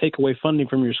choice will take away funding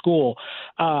from your school,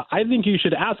 I think you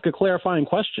should ask a clarifying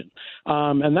question.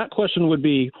 And that question would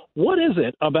be, what is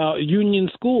it about union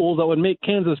schools that would make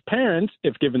Kansas parents,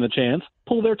 if given the chance,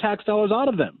 pull their tax dollars out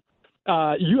of them?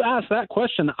 You ask that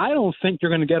question, I don't think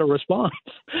you're going to get a response.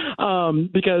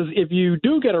 Because if you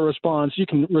do get a response, you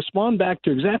can respond back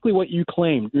to exactly what you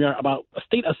claimed about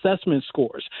state assessment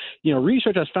scores.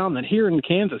 Research has found that here in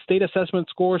Kansas, state assessment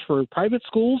scores for private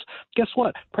schools, guess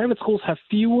what? Private schools have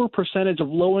fewer percentage of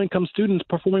low-income students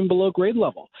performing below grade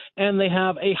level, and they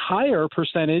have a higher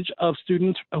percentage of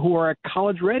students who are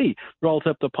college-ready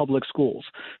relative to public schools.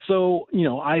 So,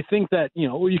 I think that,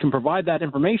 you can provide that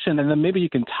information, and then maybe you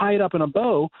can tie it up in a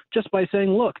bow just by saying,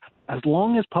 look, as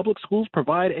long as public schools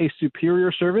provide a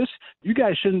superior service, you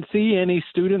guys shouldn't see any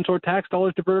students or tax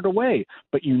dollars diverted away.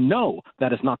 But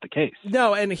that is not the case.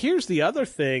 No, and here's the other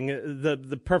thing,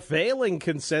 the prevailing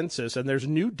consensus, and there's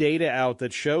new data out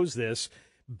that shows this,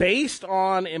 based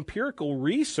on empirical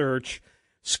research,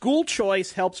 school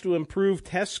choice helps to improve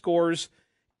test scores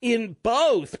in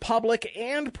both public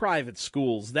and private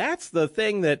schools. That's the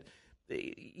thing that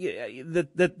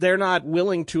they're not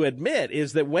willing to admit,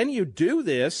 is that when you do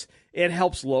this, it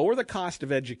helps lower the cost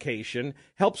of education,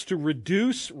 helps to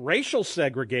reduce racial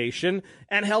segregation,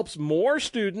 and helps more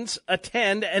students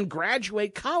attend and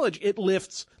graduate college. It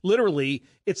lifts, literally,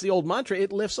 it's the old mantra,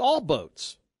 it lifts all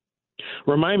boats.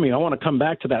 Remind me, I want to come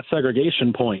back to that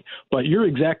segregation point, but you're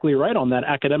exactly right on that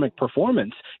academic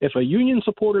performance. If a union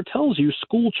supporter tells you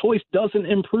school choice doesn't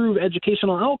improve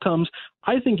educational outcomes,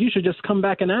 I think you should just come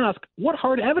back and ask, what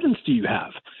hard evidence do you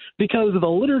have? Because the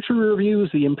literature reviews,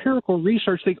 the empirical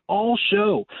research, they all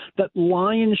show that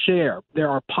lion's share, there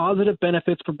are positive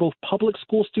benefits for both public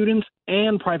school students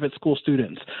and private school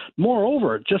students.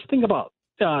 Moreover, just think about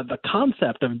the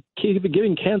concept of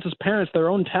giving Kansas parents their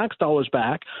own tax dollars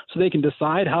back so they can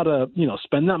decide how to,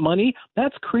 spend that money.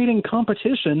 That's creating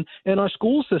competition in our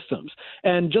school systems.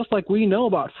 And just like we know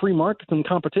about free markets and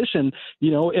competition,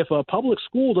 if a public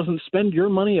school doesn't spend your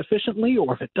money efficiently,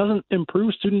 or if it doesn't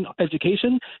improve student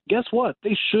education, guess what?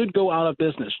 They should go out of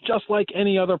business, just like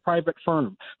any other private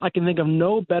firm. I can think of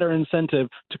no better incentive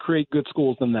to create good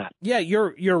schools than that. Yeah,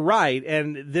 you're right.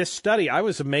 And this study, I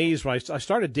was amazed when I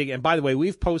started digging. And by the way,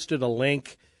 we've posted a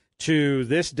link to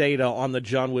this data on the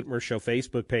John Whitmer Show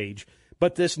Facebook page.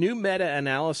 But this new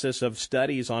meta-analysis of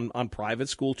studies on private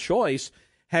school choice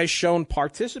has shown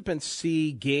participants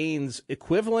see gains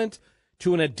equivalent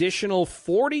to an additional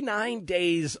 49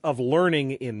 days of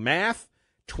learning in math,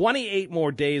 28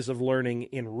 more days of learning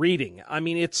in reading. I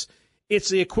mean, it's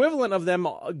the equivalent of them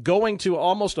going to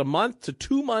almost a month to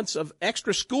 2 months of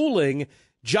extra schooling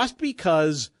just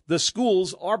because the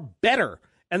schools are better.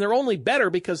 And they're only better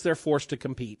because they're forced to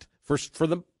compete for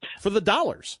the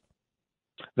dollars.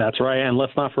 That's right. And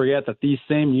let's not forget that these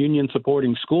same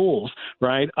union-supporting schools,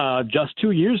 right, just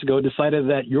 2 years ago decided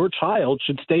that your child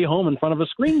should stay home in front of a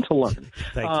screen to learn.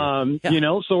 Thank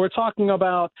you. So we're talking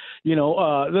about,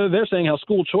 they're saying how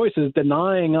school choice is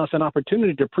denying us an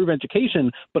opportunity to improve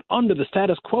education, but under the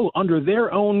status quo, under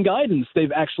their own guidance,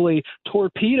 they've actually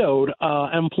torpedoed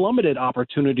and plummeted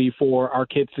opportunity for our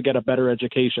kids to get a better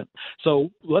education. So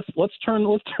let's turn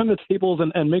the tables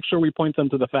and make sure we point them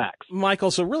to the facts. Michael,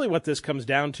 so really what this comes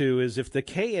down to is if the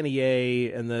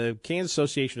KNEA and the Kansas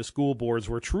Association of School Boards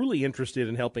were truly interested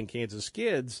in helping Kansas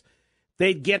kids,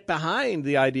 they'd get behind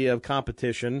the idea of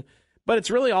competition, but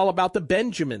it's really all about the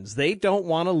Benjamins. They don't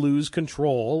want to lose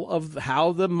control of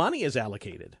how the money is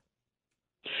allocated.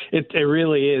 It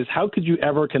really is. How could you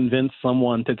ever convince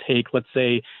someone to take, let's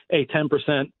say, a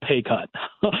 10% pay cut?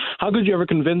 How could you ever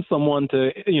convince someone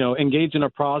to, engage in a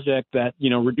project that,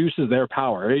 reduces their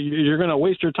power? You're going to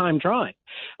waste your time trying.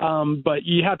 But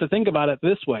you have to think about it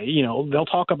this way. They'll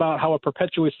talk about how it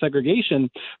perpetuates segregation,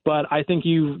 but I think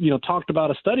you've talked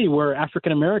about a study where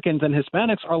African Americans and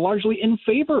Hispanics are largely in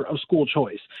favor of school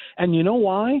choice. And you know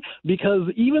why? Because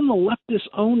even the leftist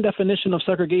own definition of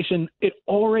segregation, it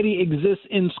already exists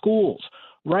in schools.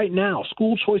 Right now,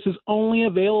 school choice is only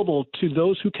available to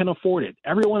those who can afford it.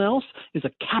 Everyone else is a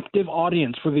captive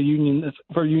audience for unions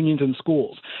and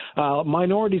schools.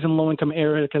 Minorities in low-income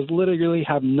areas literally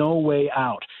have no way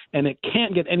out, and it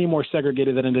can't get any more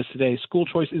segregated than it is today. School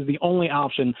choice is the only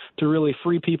option to really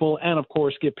free people and, of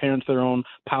course, give parents their own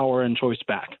power and choice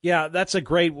back. Yeah, that's a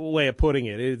great way of putting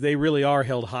it. They really are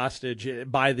held hostage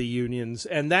by the unions,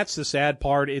 and that's the sad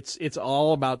part. It's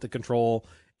all about the control.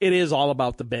 It is all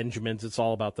about the Benjamins. It's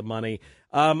all about the money.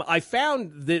 I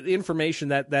found the information,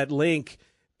 that link,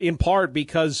 in part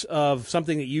because of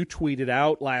something that you tweeted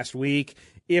out last week.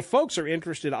 If folks are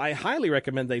interested, I highly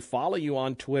recommend they follow you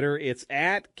on Twitter. It's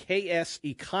at KS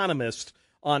Economist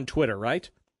on Twitter, right?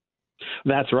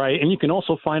 That's right. And you can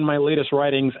also find my latest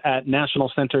writings at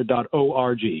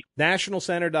nationalcenter.org.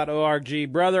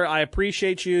 Nationalcenter.org. Brother, I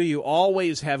appreciate you. You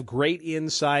always have great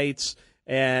insights.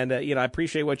 And, I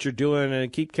appreciate what you're doing,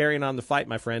 and keep carrying on the fight,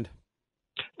 my friend.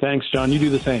 Thanks, John. You do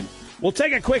the same. We'll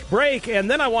take a quick break, and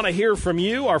then I want to hear from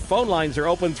you. Our phone lines are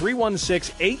open,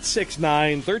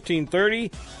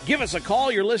 316-869-1330. Give us a call.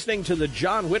 You're listening to The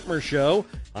John Whitmer Show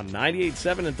on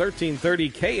 98.7 and 1330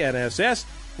 KNSS,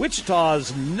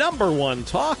 Wichita's #1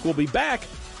 talk. We'll be back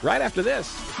right after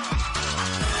this.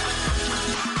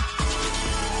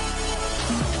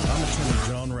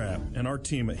 John Rapp, and our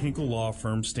team at Hinkle Law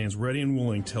Firm stands ready and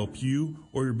willing to help you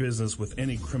or your business with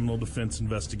any criminal defense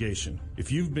investigation.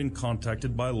 If you've been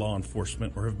contacted by law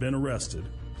enforcement or have been arrested,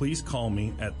 please call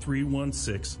me at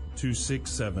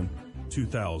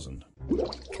 316-267-2000.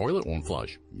 Toilet won't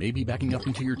flush. Maybe backing up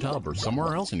into your tub or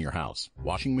somewhere else in your house.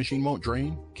 Washing machine won't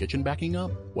drain. Kitchen backing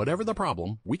up. Whatever the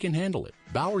problem, we can handle it.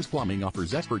 Bowers Plumbing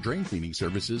offers expert drain cleaning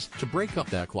services to break up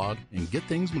that clog and get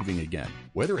things moving again.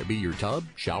 Whether it be your tub,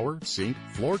 shower, sink,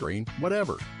 floor drain,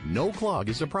 whatever. No clog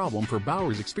is a problem for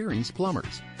Bowers experienced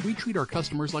plumbers. We treat our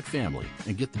customers like family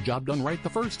and get the job done right the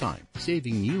first time,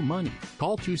 saving you money.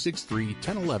 Call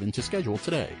 263-1011 to schedule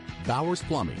today. Bowers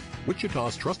Plumbing,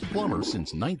 Wichita's trusted plumber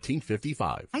since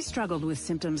 1955. I struggled with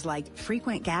symptoms like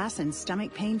frequent gas and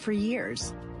stomach pain for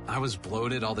years. I was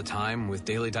bloated all the time with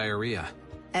daily diarrhea.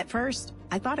 At first,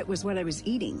 I thought it was what I was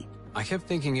eating. I kept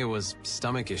thinking it was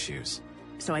stomach issues.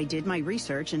 So I did my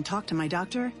research and talked to my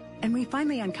doctor, and we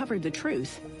finally uncovered the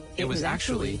truth. It was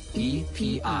actually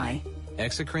EPI.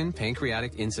 Exocrine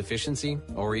pancreatic insufficiency,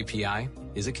 or EPI,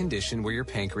 is a condition where your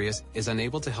pancreas is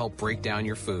unable to help break down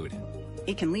your food.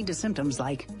 It can lead to symptoms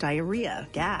like diarrhea,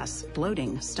 gas,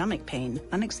 bloating, stomach pain,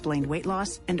 unexplained weight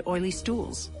loss, and oily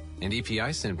stools. And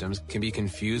EPI symptoms can be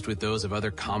confused with those of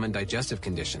other common digestive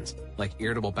conditions, like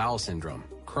irritable bowel syndrome,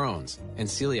 Crohn's, and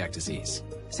celiac disease.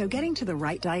 So getting to the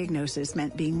right diagnosis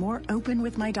meant being more open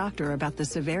with my doctor about the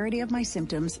severity of my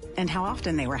symptoms and how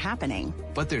often they were happening.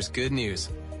 But there's good news.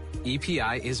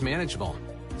 EPI is manageable,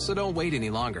 so don't wait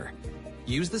any longer.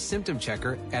 Use the symptom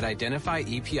checker at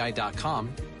identifyepi.com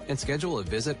and schedule a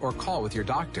visit or call with your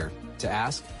doctor to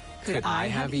ask, could I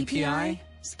have EPI?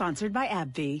 Sponsored by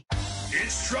AbbVie.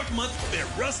 It's Truck Month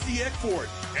at Rusty Eck Ford.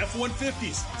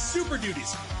 F-150s, Super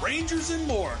Duties, Rangers, and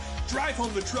more. Drive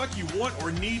home the truck you want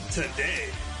or need today.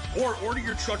 Or order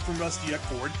your truck from Rusty Eck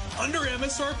Ford under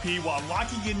MSRP while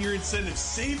locking in your incentives,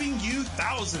 saving you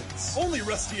thousands. Only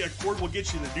Rusty Eck Ford will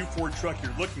get you the new Ford truck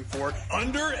you're looking for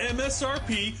under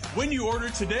MSRP when you order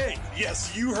today.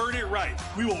 Yes, you heard it right.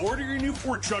 We will order your new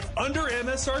Ford truck under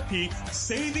MSRP,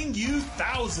 saving you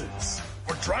thousands.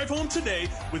 Or drive home today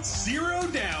with zero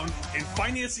down and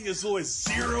financing as low as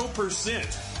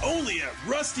 0%. Only at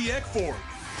Rusty Eck Ford.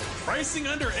 Pricing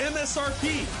under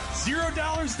MSRP, $0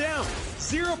 down,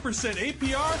 0%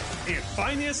 APR, and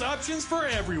finance options for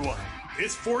everyone.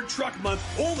 It's Ford Truck Month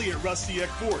only at Rusty Eck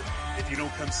Ford. If you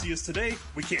don't come see us today,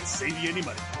 we can't save you any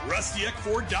money.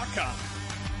 RustyEckFord.com.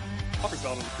 Offers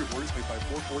valid on approved orders made by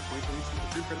 4/4/2022.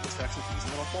 Approved credit plus tax and fees.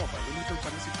 And not all qualify. Limited term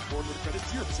financing for Ford with credit.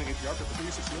 0% APR for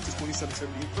 36 months is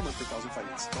 $27.78 per month per thousand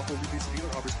finance. Buffalo rebates and dealer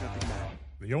offers cannot be denied.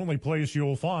 The only place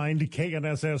you'll find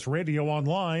KNSS Radio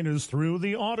online is through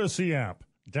the Odyssey app.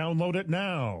 Download it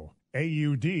now.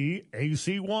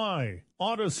 AUDACY.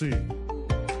 Odyssey.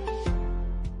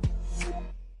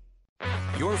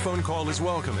 Your phone call is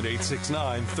welcome at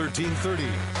 869-1330.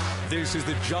 This is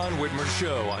the John Whitmer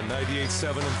Show on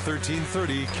 98.7 and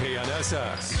 1330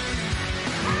 KNSS.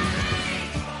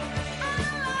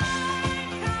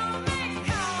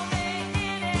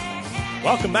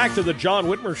 Welcome back to the John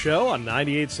Whitmer Show on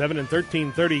 98.7 and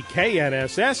 1330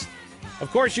 KNSS.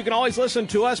 Of course, you can always listen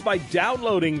to us by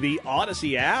downloading the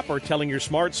Odyssey app or telling your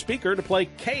smart speaker to play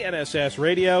KNSS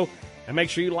Radio. And make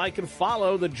sure you like and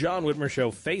follow the John Whitmer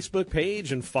Show Facebook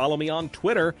page and follow me on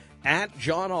Twitter at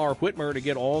John R. Whitmer to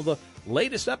get all the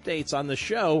latest updates on the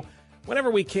show.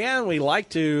 Whenever we can, we like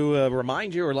to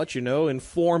remind you or let you know,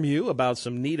 inform you about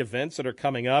some neat events that are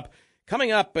coming up.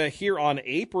 Coming up here on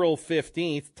April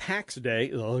 15th, Tax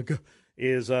Day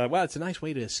is, it's a nice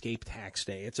way to escape Tax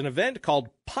Day. It's an event called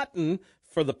Puttin'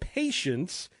 for the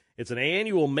Patients. It's an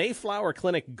annual Mayflower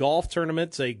Clinic golf tournament.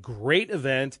 It's a great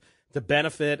event to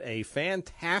benefit a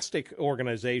fantastic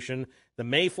organization, the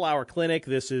Mayflower Clinic.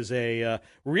 This is a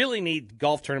really neat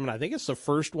golf tournament. I think it's the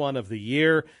first one of the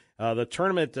year. The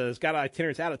tournament has got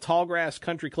itineraries out at Tallgrass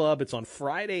Country Club. It's on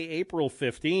Friday, April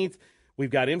 15th.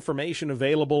 We've got information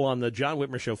available on the John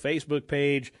Whitmer Show Facebook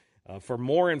page. For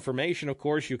more information, of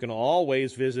course, you can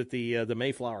always visit the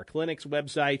Mayflower Clinic's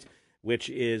website, which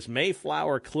is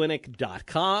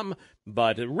mayflowerclinic.com.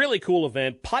 But a really cool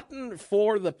event, Puttin'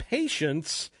 for the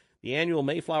Patients, the annual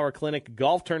Mayflower Clinic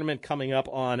golf tournament coming up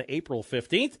on April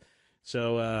 15th.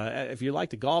 So if you like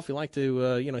to golf, you like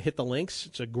to hit the links.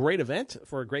 It's a great event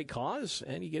for a great cause,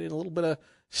 and you get in a little bit of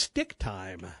stick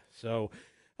time. So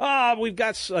we've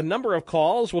got a number of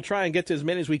calls. We'll try and get to as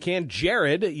many as we can.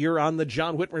 Jared, you're on the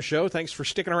John Whitmer Show. Thanks for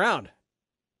sticking around.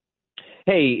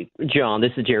 Hey, John,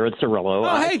 this is Jared Cirillo.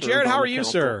 Oh, hey, Jared, how are you,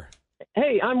 sir?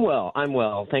 Hey, I'm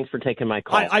well. Thanks for taking my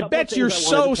call. I bet you're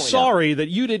so sorry that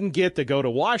you didn't get to go to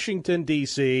Washington,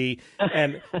 D.C.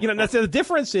 And, the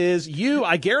difference is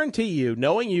I guarantee you,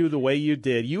 knowing you the way you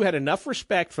did, you had enough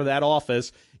respect for that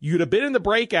office. You'd have been in the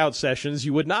breakout sessions.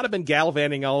 You would not have been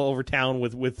gallivanting all over town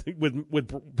with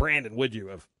Brandon, would you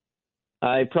have?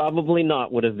 I probably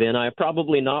not would have been. I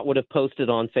probably not would have posted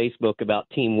on Facebook about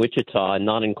Team Wichita and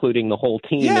not including the whole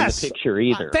team in the picture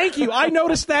either. Thank you. I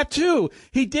noticed that too.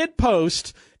 He did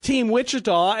post Team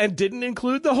Wichita and didn't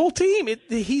include the whole team.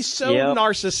 He's so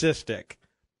narcissistic.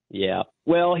 Yeah.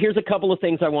 Well, here's a couple of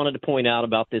things I wanted to point out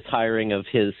about this hiring of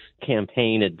his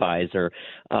campaign advisor.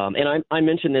 And I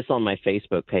mentioned this on my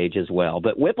Facebook page as well.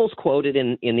 But Whipple's quoted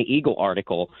in the Eagle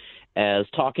article as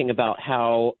talking about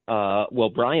how,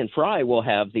 Brian Fry will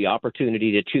have the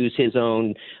opportunity to choose his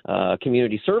own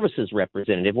community services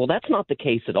representative. Well, that's not the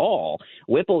case at all.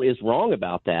 Whipple is wrong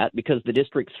about that because the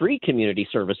District 3 community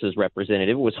services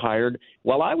representative was hired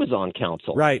while I was on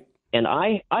council. Right. And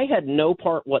I had no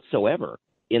part whatsoever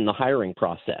in the hiring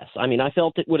process. I mean, I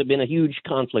felt it would have been a huge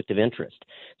conflict of interest.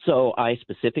 So I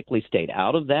specifically stayed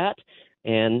out of that.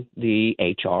 And the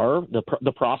HR,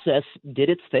 the process did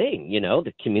its thing.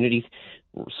 The community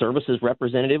services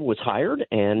representative was hired,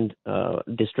 and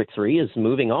District 3 is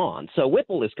moving on. So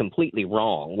Whipple is completely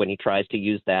wrong when he tries to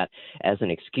use that as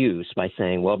an excuse by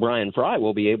saying, well, Brian Fry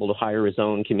will be able to hire his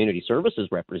own community services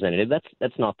representative.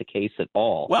 That's not the case at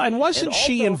all. Well, and wasn't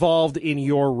she involved in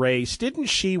your race? Didn't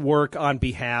she work on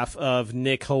behalf of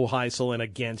Nick Hoheisel and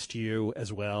against you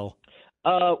as well?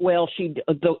 She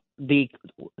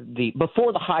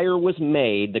before the hire was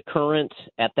made, the current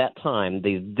at that time,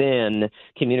 the then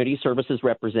community services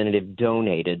representative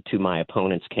donated to my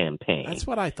opponent's campaign. That's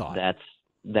what I thought.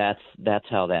 That's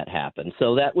how that happened.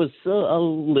 So that was a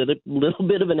little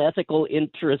bit of an ethical,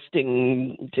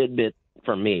 interesting tidbit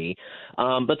for me.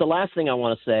 But the last thing I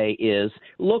want to say is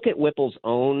look at Whipple's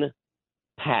own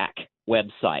PAC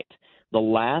website. The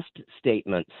last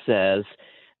statement says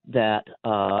that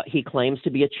he claims to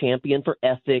be a champion for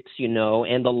ethics,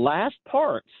 and the last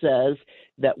part says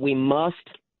that we must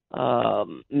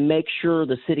make sure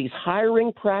the city's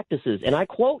hiring practices, and I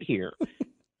quote here,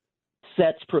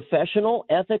 sets professional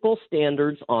ethical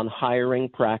standards on hiring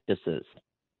practices.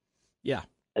 Yeah.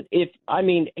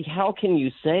 How can you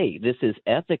say this is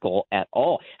ethical at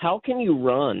all? How can you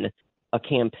run a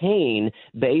campaign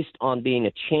based on being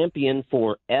a champion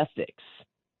for ethics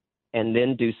and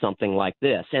then do something like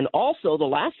this? And also, the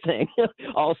last thing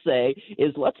I'll say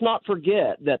is let's not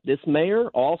forget that this mayor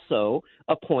also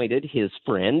appointed his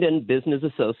friend and business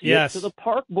associate to the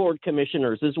park board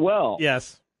commissioners as well.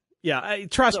 Yes. Yeah,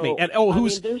 trust me. And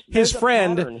there's his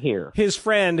friend here? His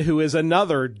friend, who is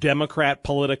another Democrat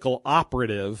political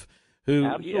operative, who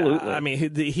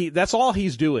absolutely. That's all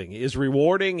he's doing is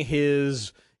rewarding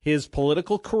his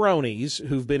political cronies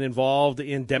who've been involved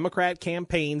in Democrat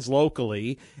campaigns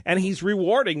locally, and he's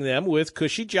rewarding them with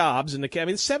cushy jobs.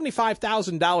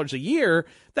 $75,000 a year,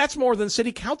 that's more than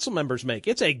city council members make.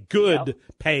 It's a good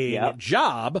paying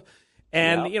job.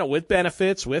 And, with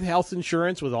benefits, with health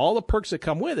insurance, with all the perks that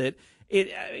come with it,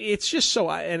 it's just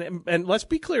so, and let's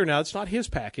be clear now, it's not his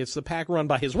PAC. It's the PAC run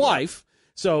by his wife.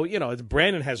 So,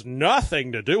 Brandon has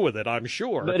nothing to do with it, I'm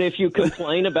sure. But if you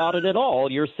complain about it at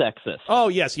all, you're sexist. Oh,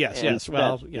 yes.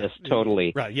 Well, that's just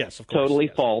totally, right. Yes, of course, totally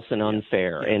false and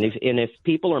unfair. Yeah. And if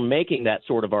people are making that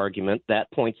sort of argument, that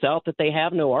points out that they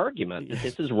have no argument. That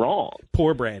this is wrong.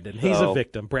 Poor Brandon. He's a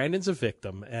victim. Brandon's a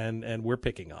victim, and we're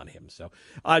picking on him. So,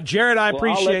 Jared, I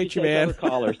appreciate you, man.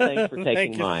 Callers. Thanks for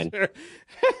taking mine.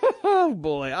 Oh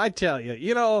boy, I tell you,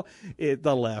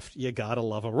 the left, you gotta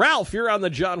love them. Ralph, you're on the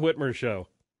John Whitmer Show.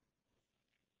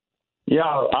 Yeah,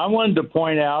 I wanted to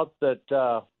point out that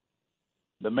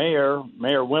the Mayor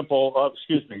Whipple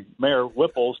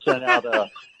sent out a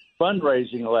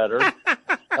fundraising letter,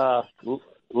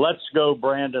 Let's Go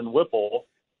Brandon Whipple,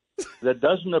 that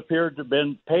doesn't appear to have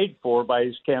been paid for by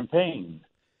his campaign.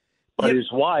 But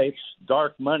his wife's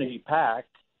Dark Money PAC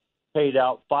paid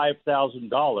out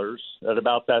 $5,000 at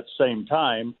about that same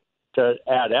time to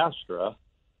Ad Astra.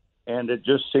 And it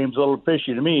just seems a little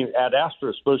fishy to me. Ad Astra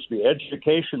is supposed to be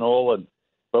educational,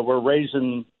 but we're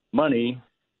raising money,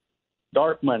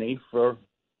 dark money, to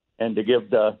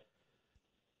give to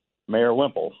Mayor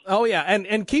Whipple. Oh yeah,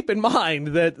 and keep in mind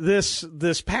that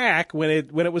this PAC, when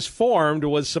it was formed,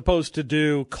 was supposed to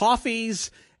do coffees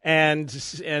and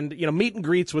meet and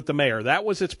greets with the mayor. That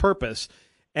was its purpose.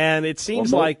 And it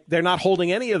seems like they're not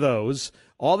holding any of those.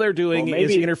 All they're doing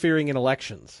is interfering in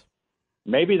elections.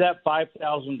 Maybe that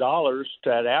 $5,000 to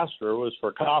Ad Astra was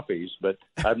for coffees, but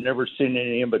I've never seen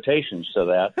any invitations to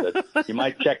that. But you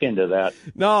might check into that.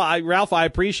 No, Ralph, I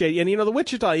appreciate you. And, the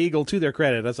Wichita Eagle, to their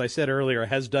credit, as I said earlier,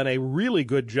 has done a really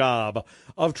good job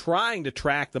of trying to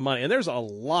track the money. And there's a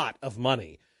lot of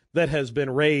money that has been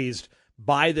raised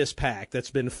by this PAC, that's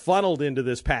been funneled into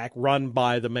this PAC run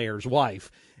by the mayor's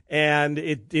wife. And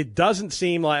it doesn't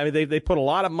seem like they put a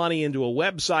lot of money into a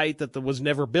website that was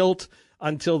never built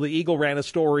until the Eagle ran a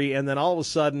story, and then all of a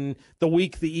sudden, the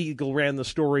week the Eagle ran the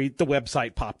story, the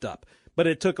website popped up. But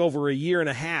it took over a year and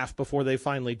a half before they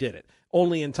finally did it,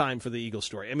 only in time for the Eagle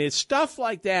story. I mean, it's stuff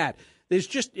like that.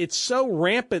 It's so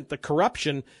rampant, the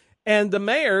corruption, and the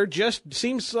mayor just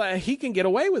seems like he can get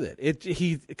away with it.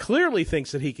 He clearly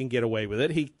thinks that he can get away with it.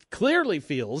 He clearly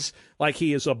feels like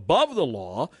he is above the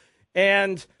law,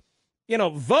 and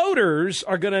voters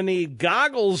are going to need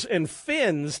goggles and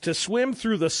fins to swim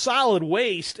through the solid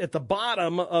waste at the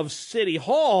bottom of City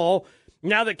Hall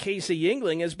now that Casey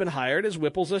Yingling has been hired as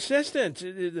Whipple's assistant.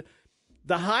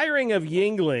 The hiring of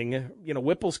Yingling,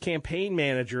 Whipple's campaign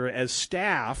manager, as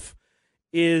staff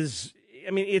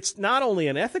it's not only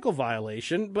an ethical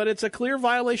violation, but it's a clear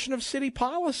violation of city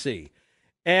policy.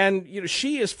 And,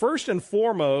 she is first and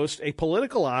foremost a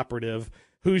political operative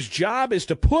whose job is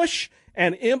to push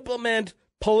and implement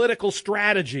political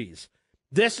strategies.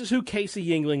 This is who Casey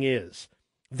Yingling is.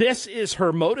 This is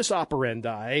her modus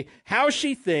operandi, how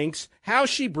she thinks, how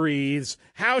she breathes,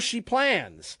 how she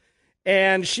plans.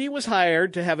 And she was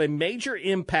hired to have a major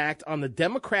impact on the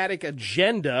Democratic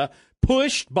agenda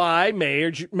pushed by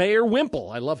Mayor Whipple.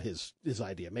 I love his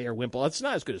idea, Mayor Whipple. It's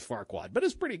not as good as Farquaad, but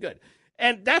it's pretty good.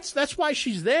 And that's why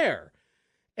she's there.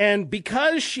 And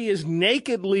because she is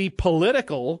nakedly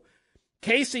political,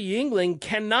 Casey Yingling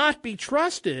cannot be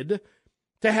trusted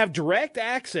to have direct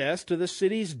access to the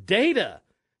city's data,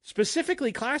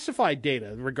 specifically classified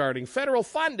data regarding federal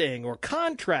funding or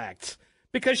contracts,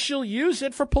 because she'll use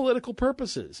it for political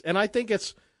purposes. And I think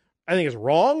it's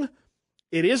wrong.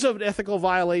 It is an ethical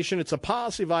violation. It's a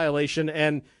policy violation.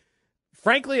 And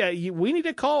frankly, we need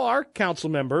to call our council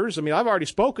members. I mean, I've already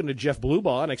spoken to Jeff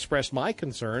Blubaugh and expressed my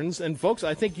concerns. And folks,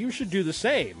 I think you should do the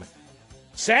same.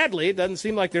 Sadly, it doesn't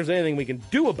seem like there's anything we can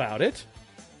do about it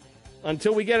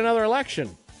until we get another election.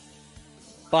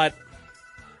 But,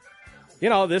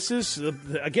 this is,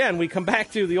 again, we come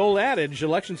back to the old adage,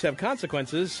 elections have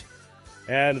consequences,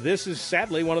 and this is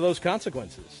sadly one of those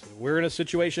consequences. We're in a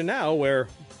situation now where,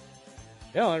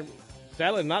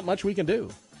 sadly, not much we can do.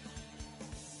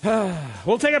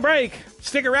 We'll take a break.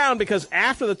 Stick around, because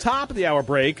after the top of the hour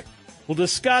break, we'll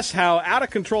discuss how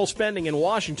out-of-control spending in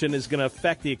Washington is going to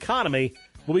affect the economy.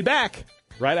 We'll be back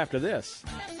right after this.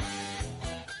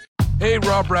 Hey,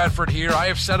 Rob Bradford here. I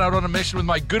have set out on a mission with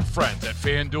my good friends at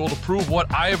FanDuel to prove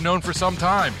what I have known for some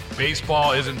time.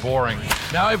 Baseball isn't boring.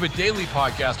 Now I have a daily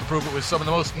podcast to prove it with some of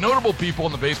the most notable people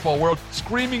in the baseball world,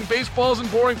 screaming baseball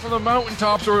isn't boring from the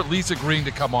mountaintops, or at least agreeing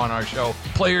to come on our show.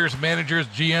 Players, managers,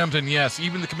 GMs, and yes,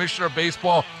 even the commissioner of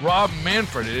baseball, Rob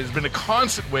Manfred. It has been a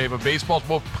constant wave of baseball's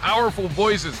most powerful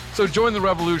voices. So join the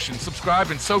revolution.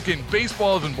 Subscribe and soak in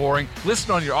Baseball Isn't Boring.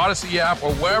 Listen on your Odyssey app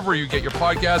or wherever you get your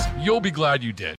podcasts. You'll be glad you did.